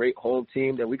 we're a great home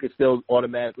team, then we could still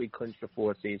automatically clinch the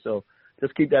 4th seed. So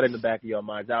just keep that in the back of your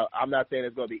minds. I'm not saying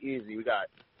it's going to be easy. We got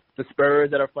the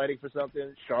Spurs that are fighting for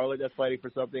something, Charlotte that's fighting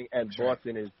for something, and That's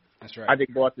Boston right. is. That's right. I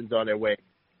think Boston's on their way.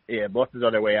 Yeah, Boston's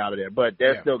on their way out of there, but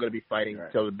they're still going to be fighting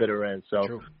till the bitter end. So,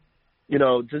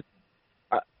 True. Just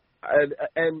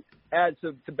and add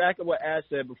to back up what Ash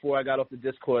said before I got off the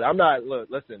Discord.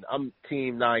 Listen, I'm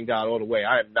Team 9 God all the way.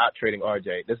 I am not trading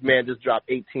RJ. This man just dropped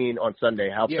 18 on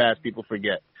Sunday. How fast people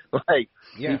forget.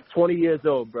 He's 20 years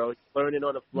old, bro. He's learning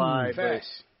on the fly. Fast.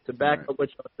 To back up what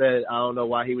you said, I don't know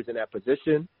why he was in that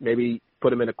position. Maybe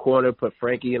put him in a corner, put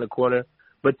Frankie in a corner.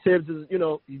 But Tibbs is,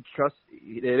 you trust.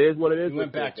 It is what it is. He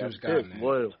went back to his guy, man.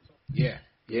 Loyal. Yeah.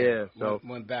 So,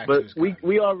 went back but to his guy.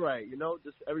 we all right.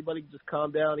 Just everybody just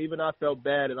calm down. Even I felt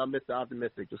bad, and I'm Mr.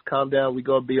 Optimistic. Just calm down. We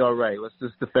gonna be all right. Let's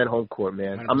just defend home court,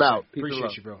 man. 100%. I'm out. Peace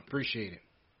Appreciate you, bro. Appreciate it.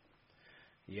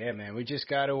 Yeah, man. We just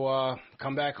got to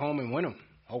come back home and win them.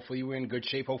 Hopefully we're in good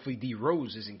shape. Hopefully D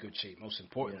Rose is in good shape, most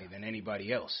importantly, than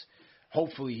anybody else.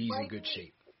 Hopefully he's in good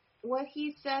shape. What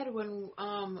he said when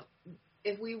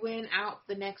if we win out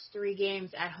the next 3 games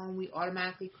at home, we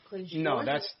automatically clinch. No,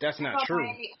 that's not true.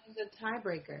 Miami owns a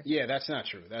tiebreaker. Yeah, that's not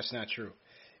true. That's not true.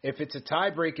 If it's a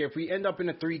tiebreaker, if we end up in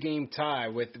a 3-game tie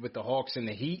with the Hawks and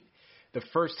the Heat, the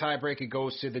first tiebreaker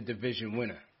goes to the division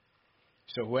winner.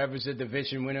 So whoever's the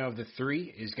division winner of the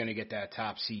 3 is going to get that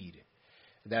top seed.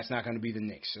 That's not going to be the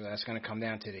Knicks. So that's going to come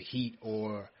down to the Heat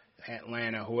or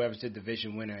Atlanta, whoever's the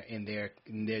division winner in their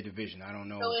division. I don't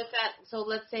know. So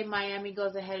let's say Miami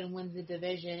goes ahead and wins the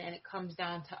division, and it comes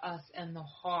down to us and the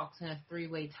Hawks in a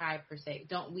 3-way tie per se.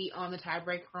 Don't we own the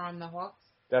tiebreaker on the Hawks?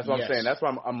 That's what I'm saying. That's why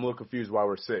I'm a little confused why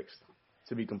we're 6th.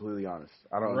 To be completely honest,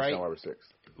 I don't understand why we're 6th.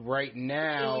 Right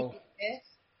now,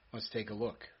 let's take a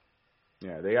look.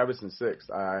 Yeah, they have us in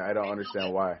 6th. I don't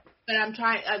understand why. But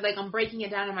I'm breaking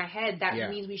it down in my head. That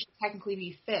means we should technically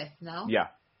be 5th, no? Yeah.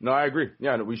 No, I agree.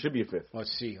 Yeah, no, we should be a 5th.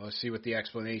 Let's see what the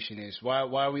explanation is.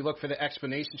 While we look for the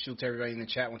explanation, shoot to everybody in the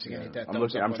chat once again. Hit that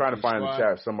thumbs up. I'm trying to find in the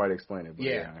chat if somebody explain it. But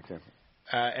I can't.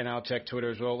 And I'll check Twitter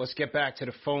as well. Let's get back to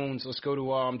the phones. Let's go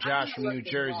to Josh from New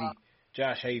Jersey.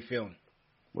 Josh, how you feeling?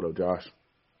 What up, Josh?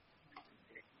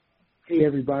 Hey,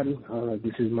 everybody.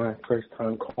 This is my first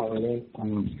time calling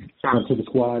in. Shout out to the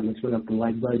squad. Let's run up the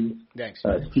like button. Thanks.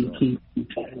 Steve Keith.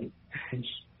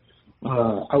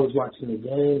 I was watching the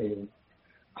game,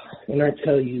 and I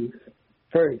tell you,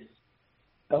 first,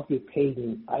 Elfrid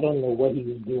Payton, I don't know what he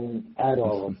was doing at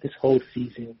all this whole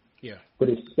season. Yeah. But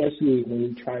especially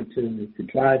when he tried to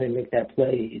drive and make that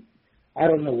play, I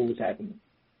don't know what was happening.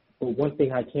 But one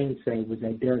thing I can say was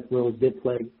that Derrick Rose did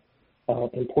play an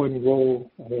important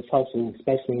role in his hustle,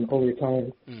 especially in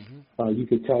overtime. Mm-hmm. You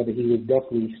could tell that he was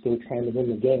definitely still trying to win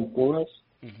the game for us.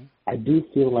 Mm-hmm. I do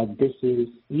feel like this is,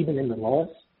 even in the loss,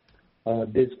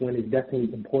 this win is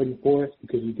definitely important for us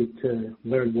because you get to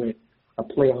learn what a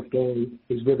playoff game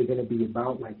is really going to be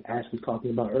about, like Ash was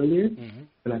talking about earlier. Mm-hmm.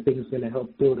 And I think it's going to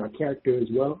help build our character as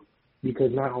well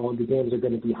because not all of the games are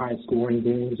going to be high-scoring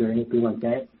games or anything like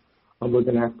that. We're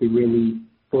going to have to really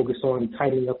focus on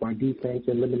tightening up our defense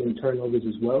and limiting turnovers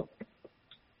as well.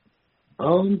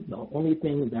 The only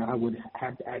thing that I would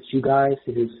have to ask you guys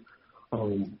is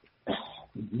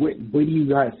where do you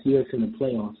guys see us in the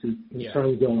playoffs in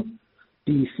terms of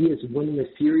do you see us winning the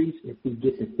series if we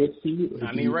get the 5th seed?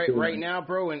 I mean, right now,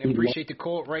 bro, and appreciate the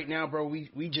call. Right now, bro,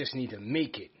 we just need to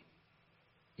make it.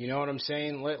 You know what I'm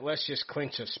saying? Let's just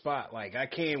clinch a spot. Like, I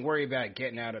can't worry about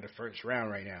getting out of the first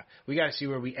round right now. We got to see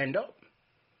where we end up.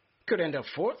 Could end up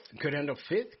 4th. Could end up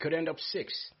 5th. Could end up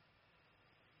 6th.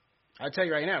 I'll tell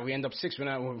you right now, we end up 6th. We're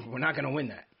not going to win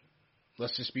that.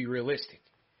 Let's just be realistic.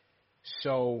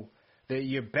 So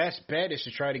your best bet is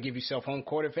to try to give yourself home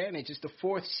court advantage. It's the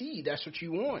 4th seed. That's what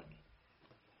you want.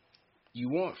 You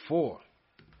want 4.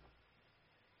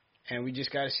 And we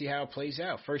just got to see how it plays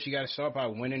out. First, you got to start by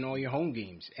winning all your home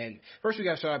games. And first, we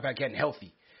got to start by getting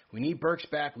healthy. We need Burks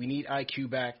back. We need IQ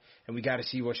back. And we got to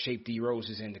see what shape D Rose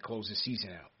is in to close the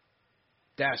season out.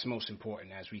 That's most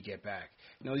important as we get back.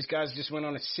 You know, these guys just went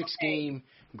on a 6-game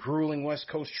grueling West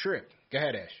Coast trip. Go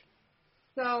ahead, Ash.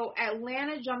 So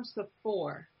Atlanta jumps to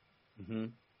 4. Mm-hmm.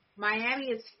 Miami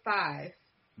is 5.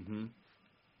 Mm-hmm.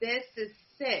 This is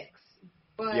 6.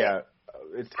 But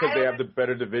it's because they have the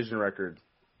better division record.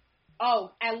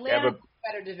 Oh, Atlanta has a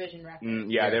better division record.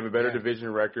 They have a better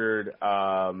division record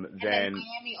than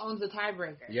Miami owns the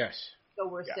tiebreaker. Yes. So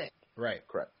we're 6. Right.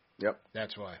 Correct. Yep.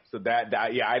 That's why. So that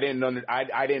I didn't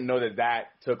know that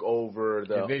took over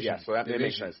the division. Yeah, so that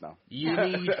makes sense now. You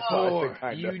need 4.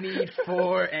 You need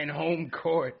 4 and home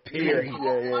court. Period.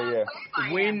 Yeah.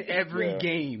 Win every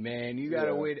game, man. You got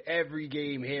to win every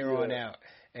game here on out,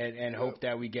 and hope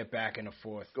that we get back in the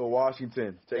fourth. Go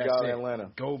Washington. Take out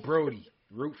Atlanta. Go Brody.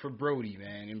 Root for Brody,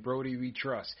 man. And Brody we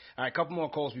trust. All right, a couple more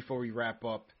calls before we wrap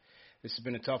up. This has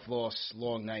been a tough loss,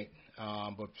 long night,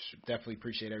 but definitely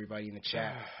appreciate everybody in the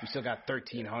chat. We still got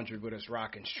 1,300 with us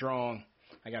rocking strong.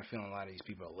 I got a feeling a lot of these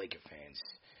people are Laker fans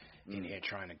in here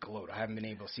trying to gloat. I haven't been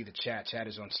able to see the chat. Chat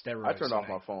is on steroids. I turned off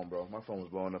my phone, bro. My phone was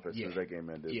blowing up as soon as that game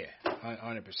ended. Yeah, 100%.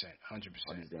 100%. All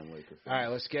these damn Lakers fans. All right,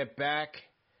 let's get back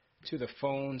to the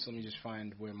phones. Let me just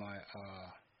find where my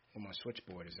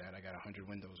switchboard is at. I got 100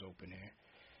 windows open here.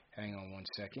 Hang on one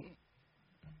second.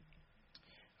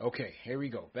 Okay, here we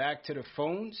go. Back to the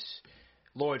phones.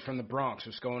 Lloyd from the Bronx,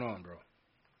 what's going on, bro?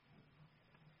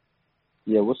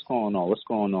 Yeah, what's going on? What's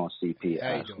going on, CP?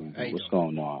 How you doing? What's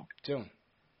going on? Doing.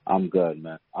 I'm good,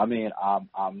 man. I mean, I'm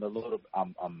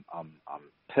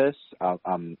pissed.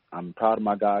 I'm proud of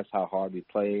my guys how hard we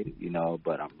played, you know,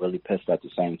 but I'm really pissed at the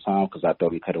same time because I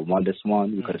thought we could have won this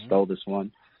one. We could have stole this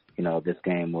one. You know, this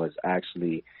game was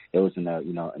actually in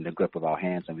the grip of our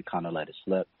hands, and we kind of let it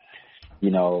slip.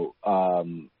 You know,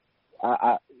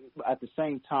 I at the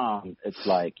same time, it's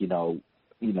like, I'm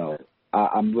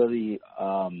really,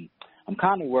 I'm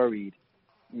kind of worried,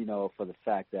 you know, for the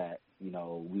fact that, you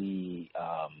know, we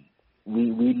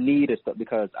need it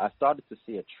because I started to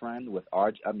see a trend with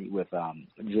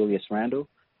Julius Randle,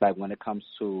 like when it comes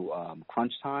to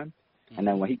crunch time, and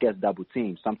then when he gets double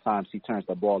teamed, sometimes he turns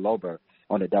the ball over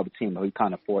on the double team, or he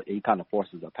kind of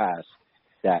forces a pass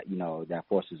that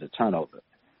forces a turnover.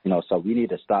 You know, so we need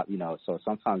to stop. You know, so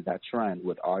sometimes that trend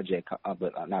with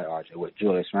with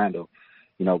Julius Randle,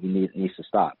 you know, needs to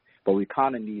stop. But we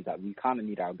kind of need that. We kind of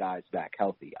need our guys back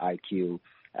healthy. IQ,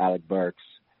 Alec Burks,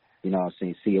 you know,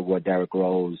 see what Derrick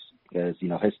Rose is, you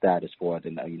know, his status for the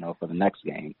next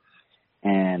game.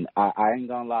 And I ain't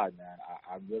gonna lie, man.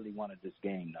 I really wanted this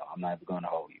game, though. I'm not even gonna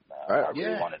hold you, man. I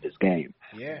really wanted this game.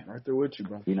 Yeah, right there with you,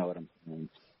 bro. You know what I'm saying?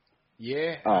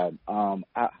 Yeah.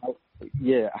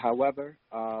 However,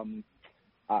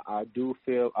 I do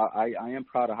feel I am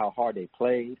proud of how hard they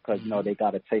played because, you know, they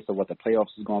got a taste of what the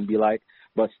playoffs is going to be like.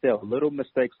 But still, little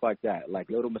mistakes like that,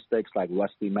 like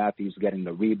Wesley Matthews getting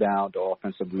the rebound, the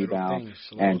offensive rebound,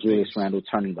 and Julius Randle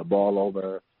turning the ball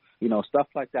over. You know, stuff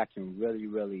like that can really,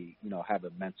 really, you know, have a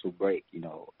mental break, you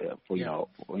know,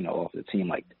 off the team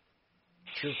like that.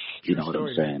 True you know story, what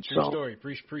I'm saying? Man. True story.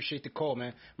 Appreciate the call,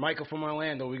 man. Michael from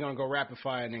Orlando. We're going to go rapid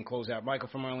fire and then close out. Michael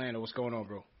from Orlando, what's going on,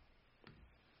 bro?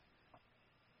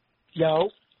 Yo.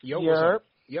 What's up?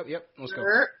 Yep. Let's go.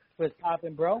 What's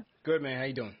poppin', bro? Good, man. How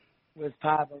you doing? What's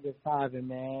poppin',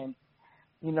 man?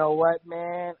 You know what,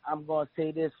 man? I'm going to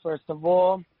say this first of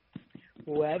all.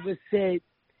 Whoever said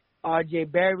R.J.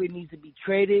 Barrett needs to be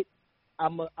traded,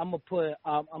 I'm gonna put it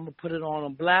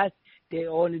on blast. They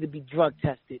all need to be drug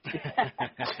tested.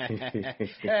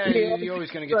 Hey, you're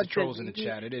always gonna get the trolls in the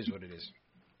chat. It is what it is.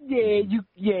 Yeah, you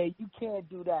can't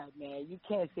do that, man. You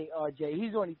can't say RJ.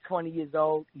 He's only 20 years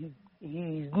old. He's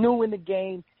new in the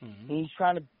game, and he's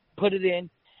trying to put it in.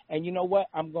 And you know what?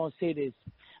 I'm gonna say this.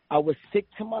 I was sick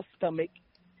to my stomach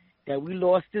that we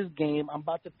lost this game. I'm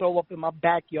about to throw up in my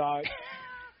backyard.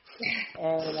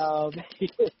 And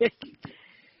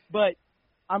but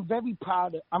I'm very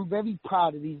proud of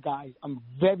these guys. I'm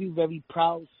very, very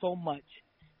proud so much.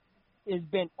 It's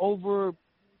been over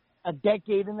a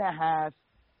decade and a half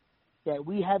that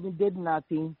we haven't did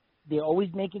nothing. They're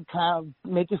always making fun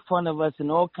of us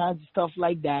and all kinds of stuff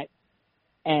like that.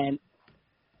 And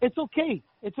it's okay.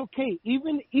 It's okay.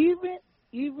 Even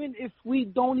if we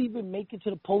don't even make it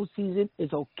to the postseason,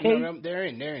 it's okay. No, they're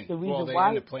in. The reason well, they why,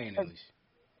 end up playing at least.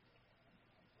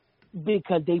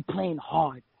 Because they playing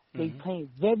hard. They playing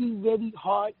very, very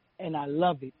hard, and I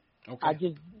love it.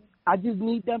 Okay. I just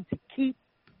need them to keep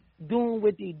doing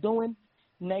what they're doing.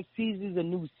 Next season is a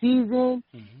new season.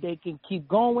 They can keep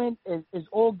going. It's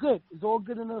all good. It's all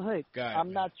good in the hood.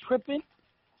 I'm not tripping.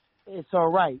 It's all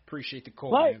right. Appreciate the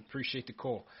call, man. Appreciate the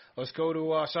call. Let's go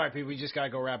to, sorry, people, we just got to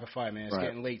go rapid fire, man. It's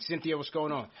getting late. Cynthia, what's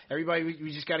going on? Everybody,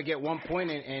 we just got to get 1 point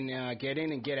and get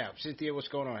in and get out. Cynthia, what's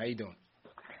going on? How you doing?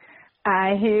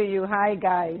 I hear you. Hi,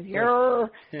 guys.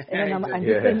 And I'm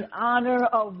just in honor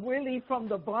of Willie from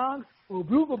the Bronx. I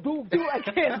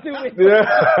can't do it.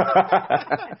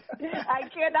 I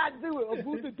cannot do it.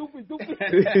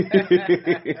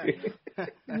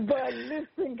 But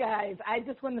listen, guys, I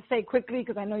just want to say quickly,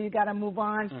 because I know you got to move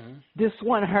on. This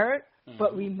one hurt,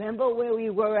 but remember where we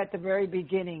were at the very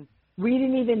beginning. We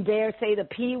didn't even dare say the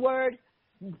P word.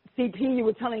 CP, you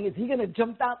were telling, is he going to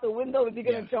jump out the window? Is he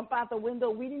going to jump out the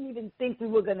window? We didn't even think we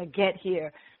were going to get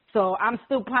here. So I'm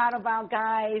still proud of our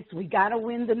guys. We got to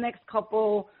win the next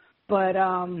couple. But,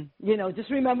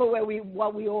 just remember what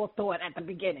we all thought at the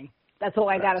beginning. That's all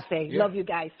I got to say. Love you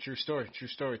guys. True story.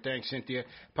 Thanks, Cynthia.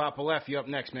 Papa Left, you up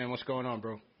next, man. What's going on,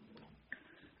 bro?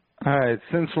 All right,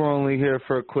 since we're only here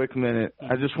for a quick minute,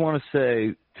 I just want to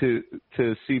say to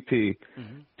CP,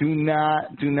 do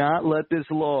not let this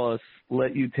loss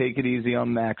let you take it easy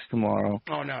on Max tomorrow.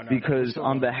 Oh no. Because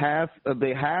on behalf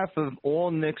of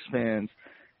all Knicks fans,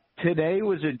 today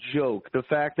was a joke. The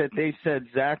fact that they said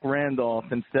Zach Randolph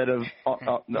instead of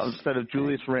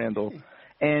Julius Randle,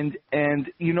 and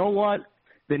you know what?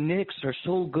 The Knicks are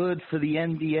so good for the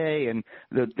NBA, and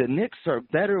the Knicks are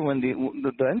better when the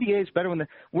NBA is better when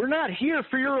we're not here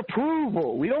for your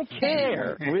approval. We don't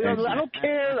care. I don't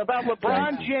care about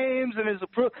LeBron James and his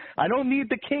approval. I don't need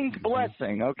the King's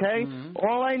blessing, okay?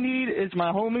 All I need is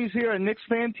my homies here at Knicks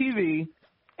Fan TV,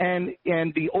 and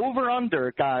the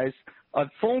over-under, guys, of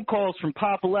phone calls from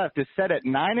Papa Left is set at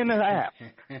 9.5.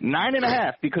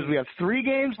 9.5, because we have 3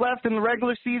 games left in the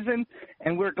regular season,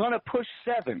 and we're going to push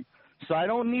 7. So I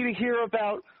don't need to hear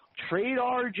about trade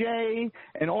RJ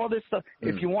and all this stuff.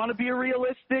 If you want to be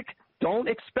realistic, don't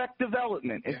expect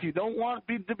development. If you don't want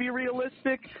to be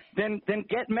realistic, then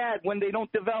get mad when they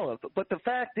don't develop. But the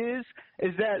fact is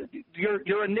that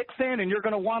you're a Knicks fan and you're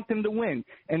going to want them to win.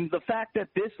 And the fact that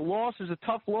this loss is a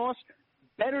tough loss,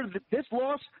 better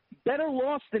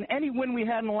loss than any win we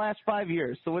had in the last 5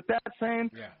 years. So with that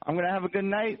saying, I'm going to have a good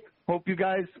night. Hope you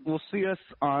guys will see us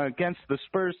against the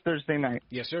Spurs Thursday night.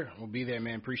 Yes, sir. We'll be there,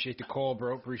 man. Appreciate the call,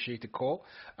 bro. Appreciate the call.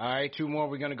 All right, 2 more.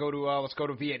 We're going to go to, let's go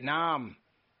to Vietnam.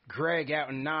 Greg out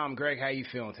in Nam. Greg, how you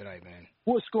feeling tonight, man?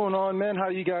 What's going on, man? How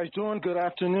you guys doing? Good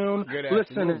afternoon. Good afternoon,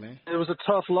 Listen, man. It was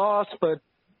a tough loss, but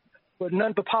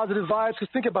none but positive vibes.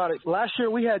 Because think about it. Last year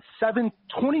we had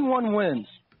 21 wins,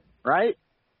 right?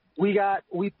 We got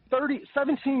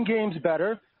 17 games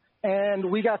better. And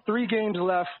we got 3 games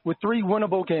left with 3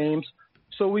 winnable games.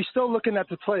 So we're still looking at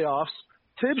the playoffs.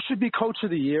 Tibbs should be coach of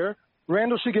the year.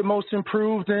 Randall should get most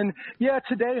improved. And,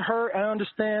 today hurt, I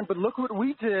understand. But look what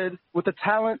we did with the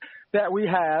talent that we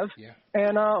have. Yeah.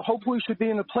 And hopefully we should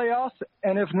be in the playoffs.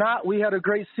 And if not, we had a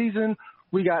great season.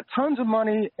 We got tons of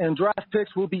money, and draft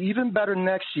picks will be even better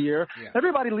next year. Yeah.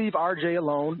 Everybody leave RJ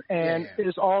alone, and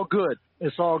it's all good.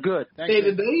 It's all good. Thanks,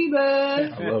 baby. I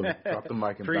love it. Drop the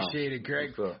mic and appreciate it,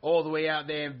 Greg. All the way out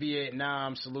there in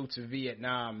Vietnam. Salute to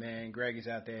Vietnam, man. Greg is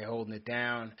out there holding it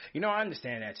down. I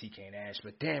understand that TK Nash,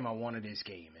 but damn, I wanted this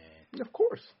game, man. Of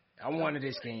course. I wanted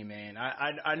this game, man.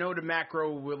 I know the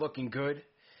macro, we're looking good,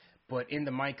 but in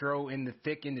the micro, in the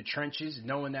thick, in the trenches,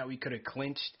 knowing that we could have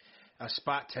clinched a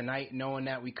spot tonight, knowing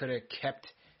that we could have kept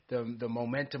the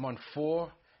momentum on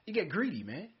 4, you get greedy,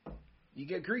 man. You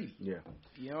get greedy. Yeah.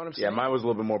 You know what I'm saying? Yeah, mine was a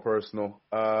little bit more personal.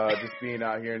 Just being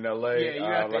out here in L.A.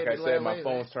 Like I said, my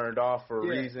phone's turned off for a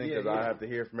reason because I have to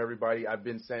hear from everybody. I've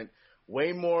been sent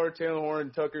way more Taylor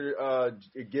Horn Tucker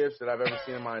gifts that I've ever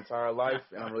seen in my entire life,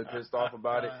 and I'm really pissed off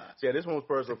about it. So, this one was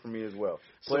personal for me as well.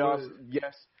 Playoffs,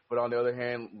 yes. But on the other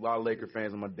hand, a lot of Laker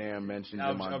fans in my damn mentions.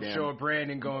 I'm sure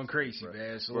Brandon going crazy,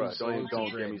 man.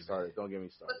 Don't get me started.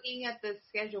 Looking at the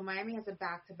schedule, Miami has a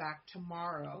back-to-back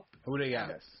tomorrow. Who they got?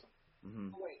 Yes.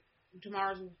 Oh, wait,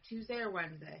 tomorrow's Tuesday or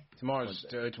Wednesday?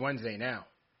 It's Wednesday now.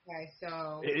 Okay,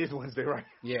 so it is Wednesday, right?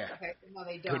 Yeah. Okay, no,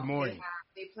 they don't. Good morning.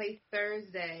 They play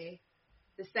Thursday.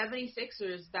 The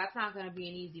 76ers, that's not going to be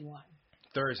an easy one.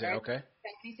 Thursday, right? Okay.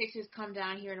 76ers come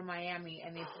down here to Miami,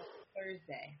 and they play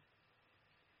Thursday.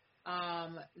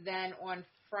 Then on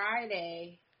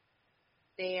Friday,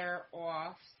 they're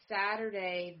off.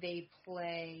 Saturday, they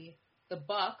play the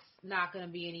Bucks. Not going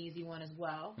to be an easy one as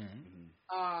well. Mm-hmm.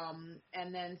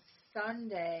 And then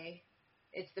Sunday,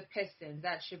 it's the Pistons.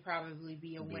 That should probably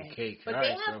be a win. Cake. But all they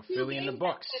right, have so Philly and the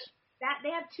Bucks. They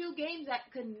have 2 games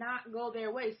that could not go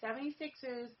their way.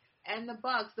 76ers and the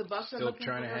Bucks. The Bucks still are looking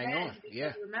trying for to hang on.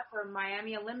 Because remember,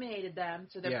 Miami eliminated them,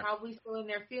 so they're probably still in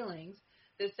their feelings.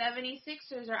 The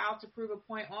 76ers are out to prove a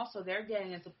point also. They're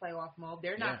getting into playoff mode.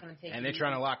 They're not going to take it. And they're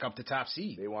trying to lock up the top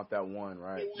seed. They want that 1,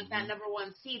 right? They want that number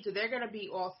 1 seed, so they're going to be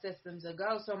all systems a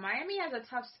go. So Miami has a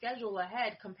tough schedule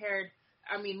ahead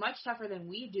much tougher than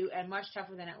we do and much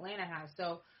tougher than Atlanta has.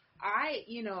 So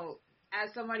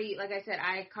as somebody, like I said,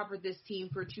 I covered this team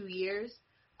for 2 years.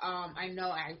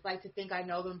 I like to think I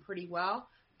know them pretty well.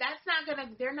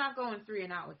 They're not going 3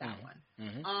 and out with that one.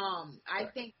 Mm-hmm. I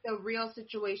think the real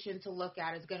situation to look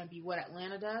at is going to be what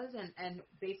Atlanta does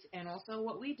and also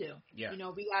what we do. Yeah.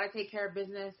 We got to take care of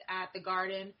business at the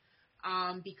Garden.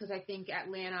 because I think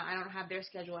Atlanta. I don't have their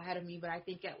schedule ahead of me, but I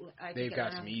think they've got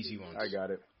Atlanta some easy ones. I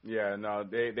got it. Yeah, no,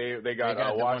 they got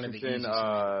Houston Washington,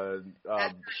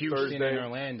 Thursday, and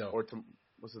Orlando.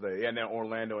 What's the day? Yeah, and then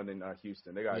Orlando and then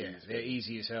Houston. They got they're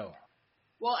easy as hell.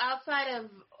 Well, outside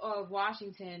of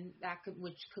Washington,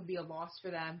 which could be a loss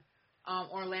for them.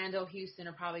 Orlando, Houston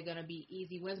are probably going to be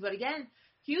easy wins, but again,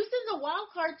 Houston's a wild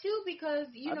card too because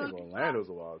I think Orlando's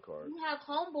a wild card. You have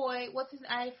homeboy,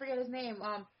 I forget his name,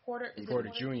 Porter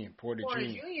Jr.,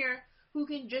 who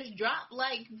can just drop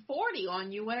like 40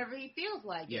 on you whenever he feels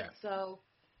like it. So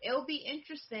it'll be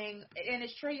interesting. And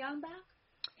is Trae Young back?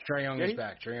 Trae Young is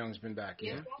back. Trae Young's been back.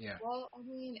 Yeah. Well, I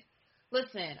mean,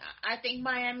 listen, I think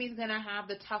Miami's gonna have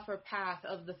the tougher path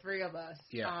of the three of us.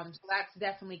 Yeah. So that's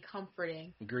definitely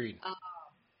comforting. Agreed.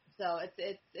 So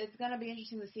it's gonna be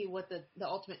interesting to see what the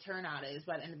ultimate turnout is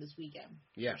by the end of this weekend.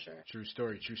 Yeah, for sure. True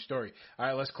story. All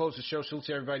right, let's close the show. Salute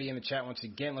to everybody in the chat once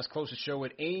again. Let's close the show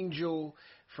with Angel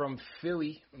from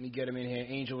Philly. Let me get him in here.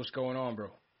 Angel, what's going on,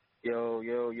 bro?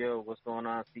 Yo, what's going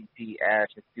on, CP, Ash,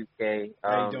 and 2K?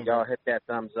 How you doing, y'all bro? hit that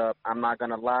thumbs up. I'm not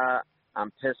going to lie. I'm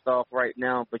pissed off right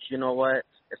now, but you know what?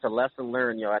 It's a lesson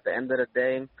learned, yo. At the end of the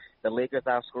day, the Lakers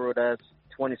outscored us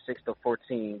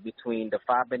 26-14 between the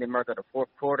 5-minute mark of the fourth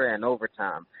quarter and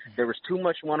overtime. There was too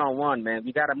much one-on-one, man.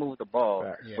 We got to move the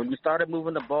ball. Yeah. When we started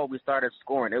moving the ball, we started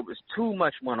scoring. It was too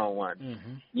much one-on-one.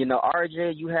 Mm-hmm. You know,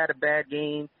 RJ, you had a bad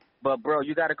game. But, bro,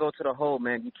 you got to go to the hole,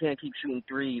 man. You can't keep shooting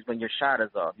threes when your shot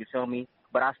is off. You feel me?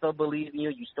 But I still believe in you.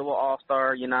 You still an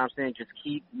all-star. You know what I'm saying? Just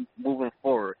keep moving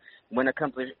forward. When it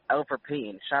comes to Elfrid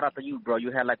Payton, shout out to you, bro.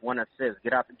 You had like 1 assist.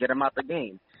 Get him out the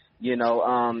game. You know,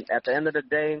 at the end of the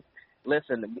day,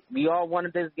 listen, we all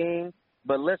wanted this game.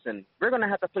 But, listen, we're going to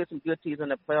have to play some good teams in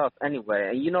the playoffs anyway.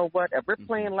 And you know what? If we're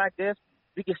playing like this,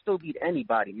 we can still beat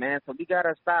anybody, man. So we got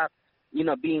to stop, you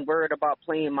know, being worried about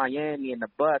playing Miami and the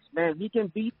Bucks. Man, we can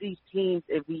beat these teams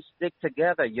if we stick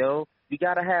together, yo. We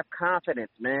got to have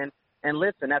confidence, man. And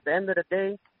listen, at the end of the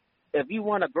day, if we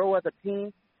want to grow as a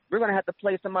team, we're going to have to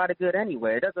play somebody good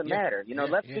anyway. It doesn't matter. You know,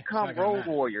 let's become road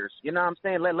warriors. You know what I'm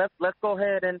saying? Let's go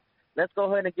ahead and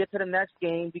get to the next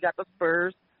game. We got the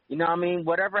Spurs. You know what I mean?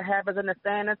 Whatever happens in the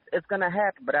standings, it's going to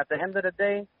happen. But at the end of the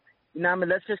day, you know what I mean?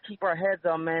 Let's just keep our heads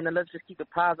on, man, and let's just keep it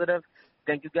positive.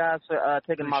 Thank you guys for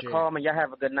taking my call, man. Y'all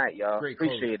have a good night, y'all.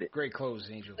 Appreciate it. Great close,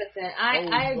 Angel. Listen,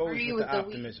 I agree with the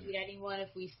optimism. we beat anyone if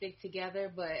we stick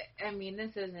together, but I mean,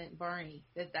 this isn't Barney.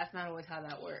 That's not always how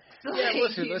that works. Yeah,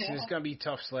 listen, it's gonna be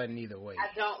tough sledding either way.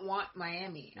 I don't want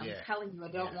Miami. I'm telling you,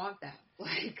 I don't want that.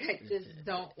 Like, I just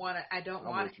don't want it. I don't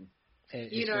want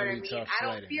it. You know what I mean?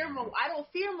 I don't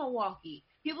fear Milwaukee.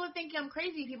 People are thinking I'm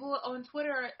crazy. People on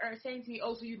Twitter are saying to me,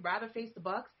 "Oh, so you'd rather face the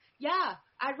Bucks?" Yeah,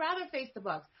 I'd rather face the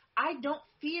Bucks. I don't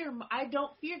fear them.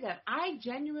 I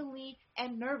genuinely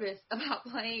am nervous about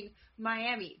playing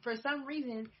Miami. For some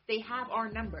reason, they have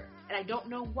our number, and I don't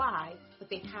know why, but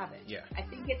they have it. Yeah. I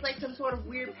think it's like some sort of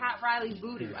weird Pat Riley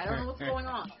voodoo. I don't know what's going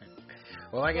on.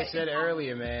 Well, like I said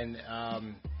earlier, man,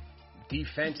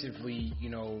 defensively, you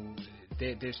know,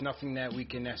 there's nothing that we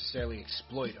can necessarily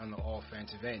exploit on the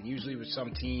offensive end. Usually with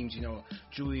some teams, you know,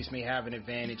 Julius may have an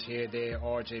advantage here, there,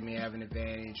 RJ may have an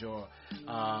advantage, or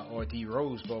D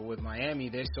Rose. But with Miami,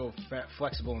 they're so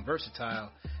flexible and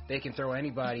versatile. They can throw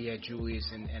anybody at Julius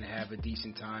and have a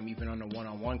decent time, even on the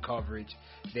one-on-one coverage.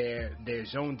 Their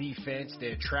zone defense,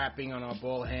 they're trapping on our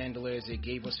ball handlers. They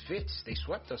gave us fits. They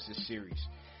swept us this series.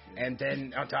 And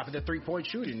then on top of the three-point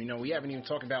shooting, you know, we haven't even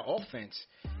talked about offense.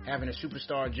 Having a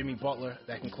superstar, Jimmy Butler,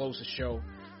 that can close the show.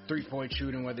 Three-point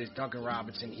shooting, whether it's Duncan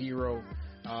Robinson, Hero.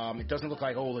 It doesn't look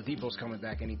like Oladipo's coming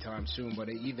back anytime soon, but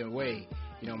either way,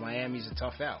 you know, Miami's a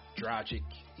tough out. Dragic,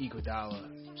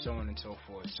 Iguodala, so on and so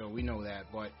forth. So we know that,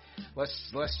 but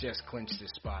let's just clinch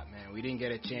this spot, man. We didn't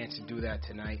get a chance to do that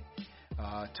tonight.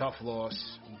 Tough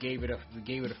loss. We gave it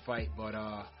a fight, but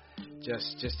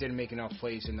just didn't make enough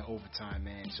plays in the overtime,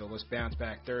 man. So let's bounce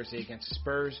back Thursday against the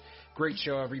Spurs. Great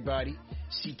show, everybody.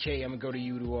 CK, I'm gonna go to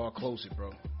you to close it,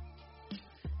 bro.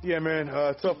 Yeah, man.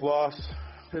 Tough loss.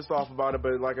 Pissed off about it,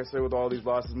 but like I said, with all these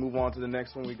losses, move on to the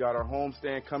next one. We got our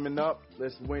homestand coming up.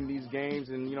 Let's win these games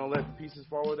and, you know, let the pieces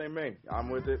fall where they may. I'm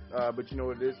with it, but you know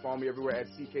what it is. Follow me everywhere at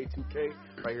CK2K,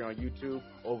 right here on YouTube,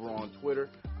 over on Twitter,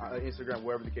 Instagram,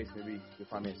 wherever the case may be. You'll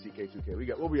find me at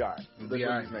CK2K. We'll be all right. Let's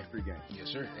win these next 3 games. Yes,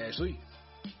 sir. Ashley.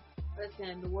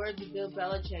 Listen, the words of Bill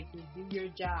Belichick is do your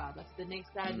job. That's the Knicks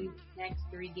got to do the next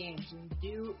 3 games. You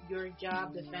do your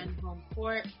job, defend home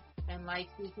court. And like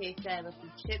CK said, let the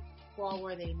chips fall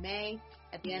where they may.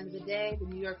 At the end of the day, the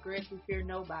New York Knicks, we fear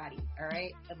nobody, all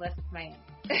right? Unless it's Miami.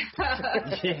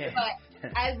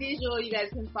 But as usual, you guys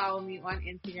can follow me on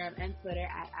Instagram and Twitter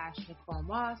at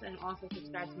 @AshNicoleMoss, and also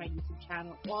subscribe to my YouTube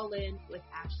channel, All In with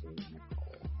Ashley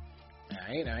Nicole.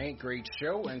 All right. Great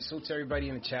show. And salute to everybody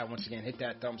in the chat once again. Hit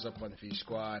that thumbs up button for your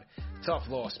squad. Tough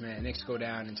loss, man. Knicks go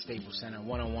down in Staples Center,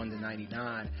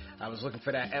 101-99. I was looking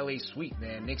for that LA sweep,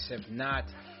 man. Knicks have not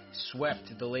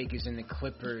swept the Lakers and the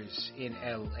Clippers in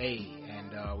LA,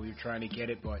 and we were trying to get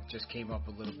it, but just came up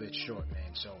a little bit short, man.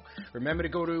 So remember to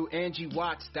go to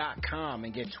AngieWatts.com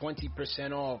and get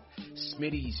 20% off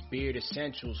Smitty's Beard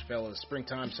Essentials, fellas.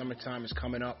 Springtime, summertime is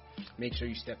coming up. Make sure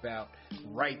you step out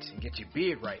right and get your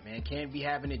beard right, man. Can't be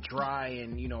having it dry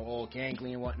and, all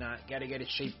gangly and whatnot. Got to get it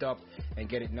shaped up and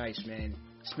get it nice, man.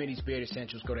 Smitty's Beard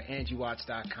Essentials. Go to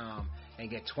AngieWatts.com and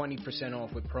get 20%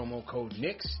 off with promo code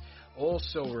Knicks.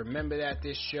 Also, remember that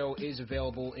this show is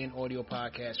available in audio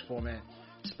podcast format,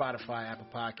 Spotify, Apple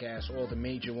Podcasts, all the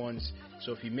major ones.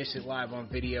 So if you miss it live on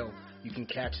video, you can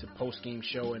catch the post-game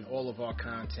show and all of our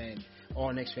content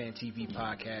on Knicks Fan TV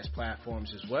podcast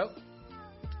platforms as well.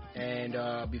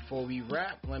 And before we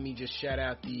wrap, let me just shout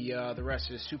out the rest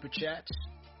of the Super Chats.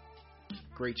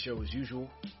 Great show as usual.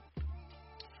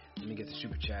 Let me get the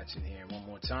Super Chats in here one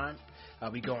more time.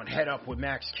 I'll be going head up with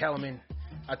Max Kellerman.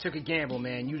 I took a gamble,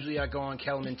 man. Usually I go on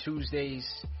Kellerman Tuesdays.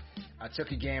 I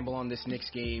took a gamble on this Knicks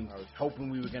game, hoping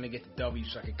we were going to get the W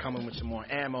so I could come in with some more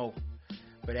ammo.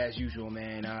 But as usual,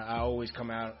 man, I always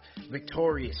come out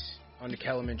victorious on the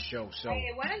Kellerman show. So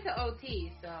it went into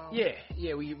OT, so yeah,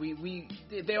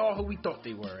 they are who we thought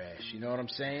they were, Ash. You know what I'm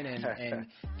saying? And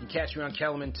you can catch me on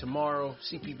Kellerman tomorrow.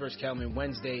 CP vs. Kellerman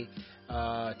Wednesday,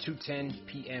 2:10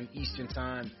 p.m. Eastern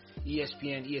Time.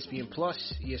 ESPN, ESPN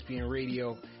Plus, ESPN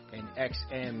Radio, and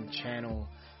XM Channel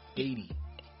 80.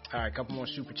 All right, a couple more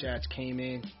Super Chats came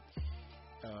in.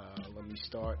 Let me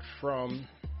start from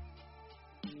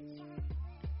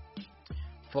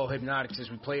Flow Hypnotic says,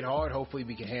 we played hard. Hopefully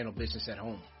we can handle business at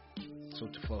home. So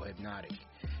to Flow Hypnotic.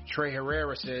 Trey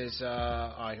Herrera says,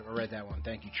 I read that one.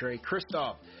 Thank you, Trey.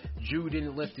 Christoph, Drew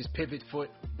didn't lift his pivot foot.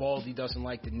 Baldy doesn't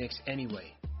like the Knicks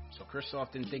anyway. So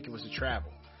Christoph didn't think it was a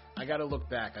travel. I got to look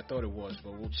back. I thought it was,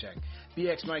 but we'll check.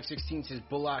 BX Mike 16 says,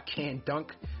 Bullock can't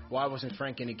dunk. Why wasn't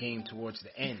Frank in the game towards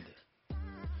the end?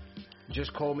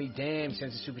 Just call me damn.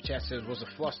 Since the Super Chat says, was a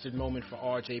flustered moment for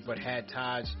RJ, but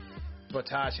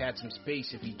Taj had some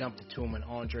space if he dumped it to him when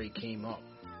Andre came up.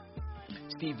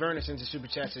 Steve Verner sends a Super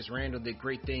Chat says, Randall did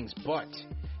great things, but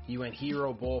he went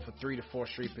hero ball for 3 to 4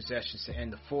 straight possessions to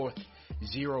end the fourth.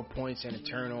 0 points and a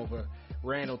turnover.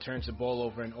 Randall turns the ball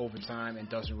over in overtime and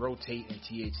doesn't rotate, and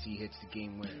THC hits the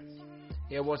game winner.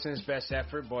 Yeah, it wasn't his best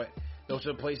effort, but those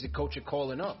are the plays the coach are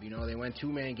calling up. They went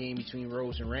 2-man game between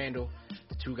Rose and Randall,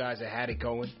 the two guys that had it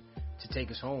going to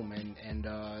take us home. And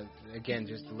again,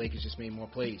 just the Lakers just made more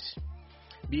plays.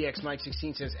 BX Mike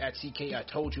 16 says, at CK, I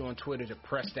told you on Twitter to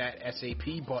press that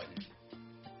SAP button.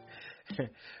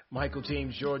 Michael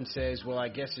James Jordan says, well, I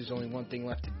guess there's only one thing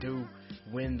left to do.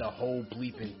 Win the whole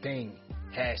bleeping thing.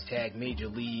 Hashtag Major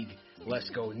League. Let's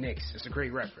go Knicks. It's a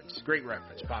great reference. Great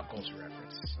reference. Pop culture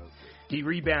reference. He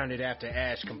rebounded after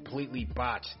Ash completely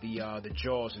botched the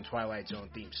Jaws and Twilight Zone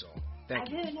theme song. Thank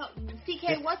you. I didn't know.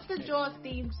 CK, what's the Jaws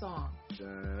theme song?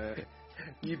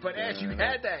 But Ash, you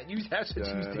had that. That's what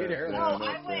you did earlier. No,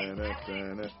 I went.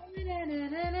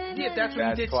 Yeah, that's what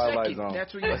you did second. Zone.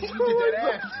 That's what you did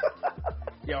that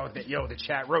after. Yo, the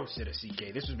chat roasted us,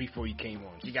 CK. This was before you came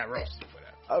on. You got roasted for that.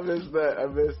 I missed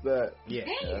that. Yeah.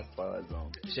 That's Twilight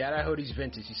Zone. Shout out Hoodies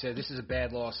Vintage. He said, this is a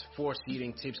bad loss. 4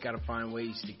 seeding. Tips got to find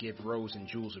ways to give Rose and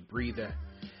Jules a breather.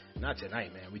 Not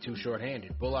tonight, man. We too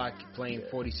short-handed. Bullock playing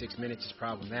 46 minutes is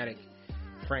problematic.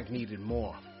 Frank needed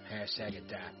more. Hashtag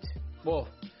adapt. Well,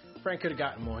 Frank could have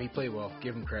gotten more. He played well.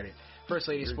 Give him credit. First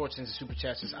Lady of Sports sends a Super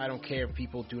Chat says, I don't care if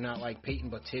people do not like Peyton,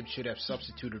 but Tibbs should have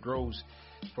substituted Rose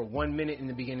for 1 minute in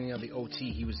the beginning of the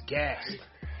OT. He was gassed.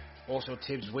 Also,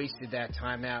 Tibbs wasted that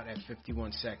timeout at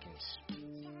 51 seconds.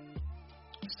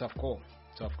 It's a tough call.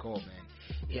 Tough call, man.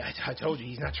 Yeah, I told you,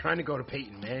 he's not trying to go to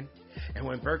Peyton, man. And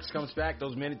when Burks comes back,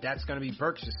 those minutes, that's going to be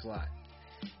Burks' slot.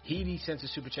 Heedy sends a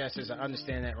Super Chat says, I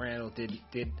understand that Randall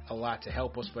did a lot to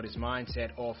help us, but his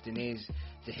mindset often is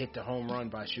to hit the home run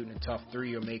by shooting a tough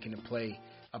 3 or making a play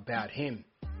about him.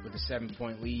 With a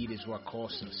 7-point lead is what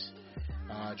costs us.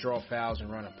 Draw fouls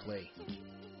and run a play.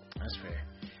 That's fair.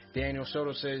 Daniel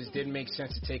Soto says, didn't make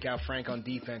sense to take out Frank on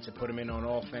defense and put him in on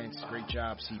offense. Great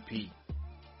job, CP.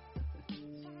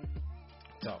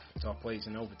 Tough plays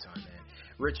in overtime, man.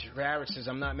 Rich Harris says,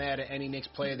 I'm not mad at any Knicks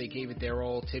player. They gave it their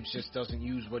all. Tibbs just doesn't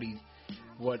use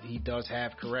what he does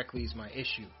have correctly is my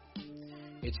issue.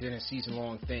 It's been a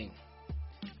season-long thing.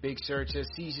 Big Surge says,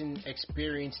 season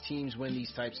experienced teams win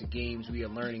these types of games. We are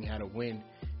learning how to win.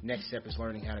 Next step is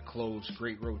learning how to close.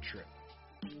 Great road trip.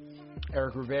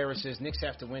 Eric Rivera says, Knicks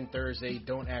have to win Thursday.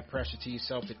 Don't add pressure to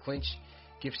yourself to clinch.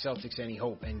 Give Celtics any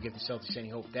hope. And give the Celtics any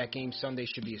hope. That game Sunday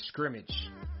should be a scrimmage.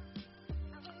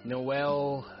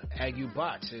 Noel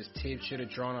Agubat says, Tibbs should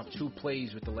have drawn up 2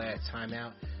 plays with the last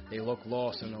timeout. They look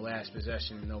lost on the last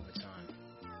possession in overtime.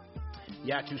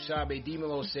 Yatu Sabe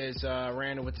Dimelo says,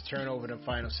 Randall with the turnover in the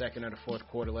final second of the fourth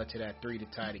quarter led to that 3 to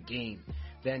tie the game.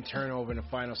 Then turnover in the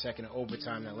final second of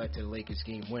overtime that led to the Lakers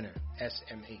game winner.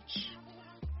 SMH.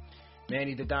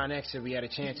 Manny the Don X said we had a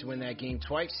chance to win that game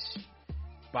twice.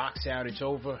 Box out, it's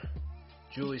over.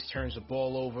 Julius turns the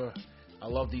ball over. I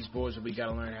love these boys, but we got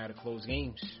to learn how to close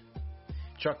games.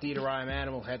 Chuck the Eater I Am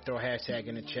Animal had throw a hashtag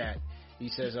in the chat. He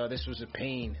says, this was a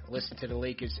pain. Listen to the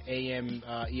Lakers AM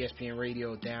ESPN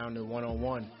radio down to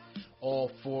 101. All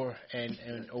 4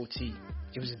 and OT.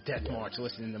 It was a death march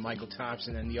listening to Michael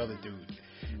Thompson and the other dude.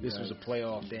 This was a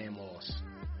playoff damn loss.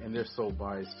 And they're so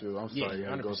biased, too. I'm sorry you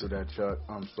had to go through that, Chuck.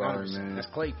 I'm sorry, 100%. man. That's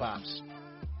Clay Pops.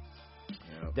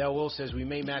 Yep. Del Will says, we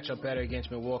may match up better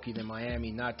against Milwaukee than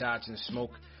Miami. Not dodging the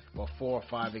smoke, but 4 or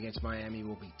 5 against Miami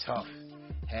will be tough.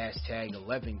 Hashtag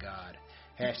 11 God.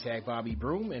 Hashtag Bobby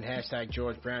Broom and hashtag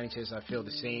George Browning says, I feel the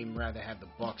same. Rather have the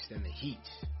Bucks than the Heat.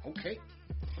 Okay.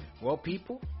 Well,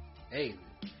 people, hey,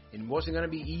 it wasn't going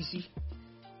to be easy.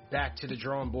 Back to the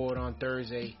drawing board on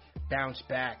Thursday. Bounce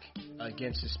back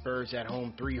against the Spurs at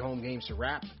home. 3 home games to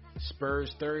wrap.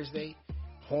 Spurs Thursday.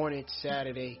 Hornets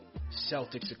Saturday.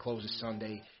 Celtics to close it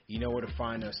Sunday. You know where to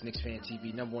find us. Knicks Fan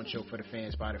TV, #1 show for the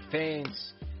fans by the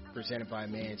fans. Presented by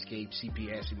Manscaped.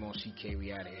 CP Ashley Moore, CK.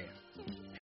 We out of here.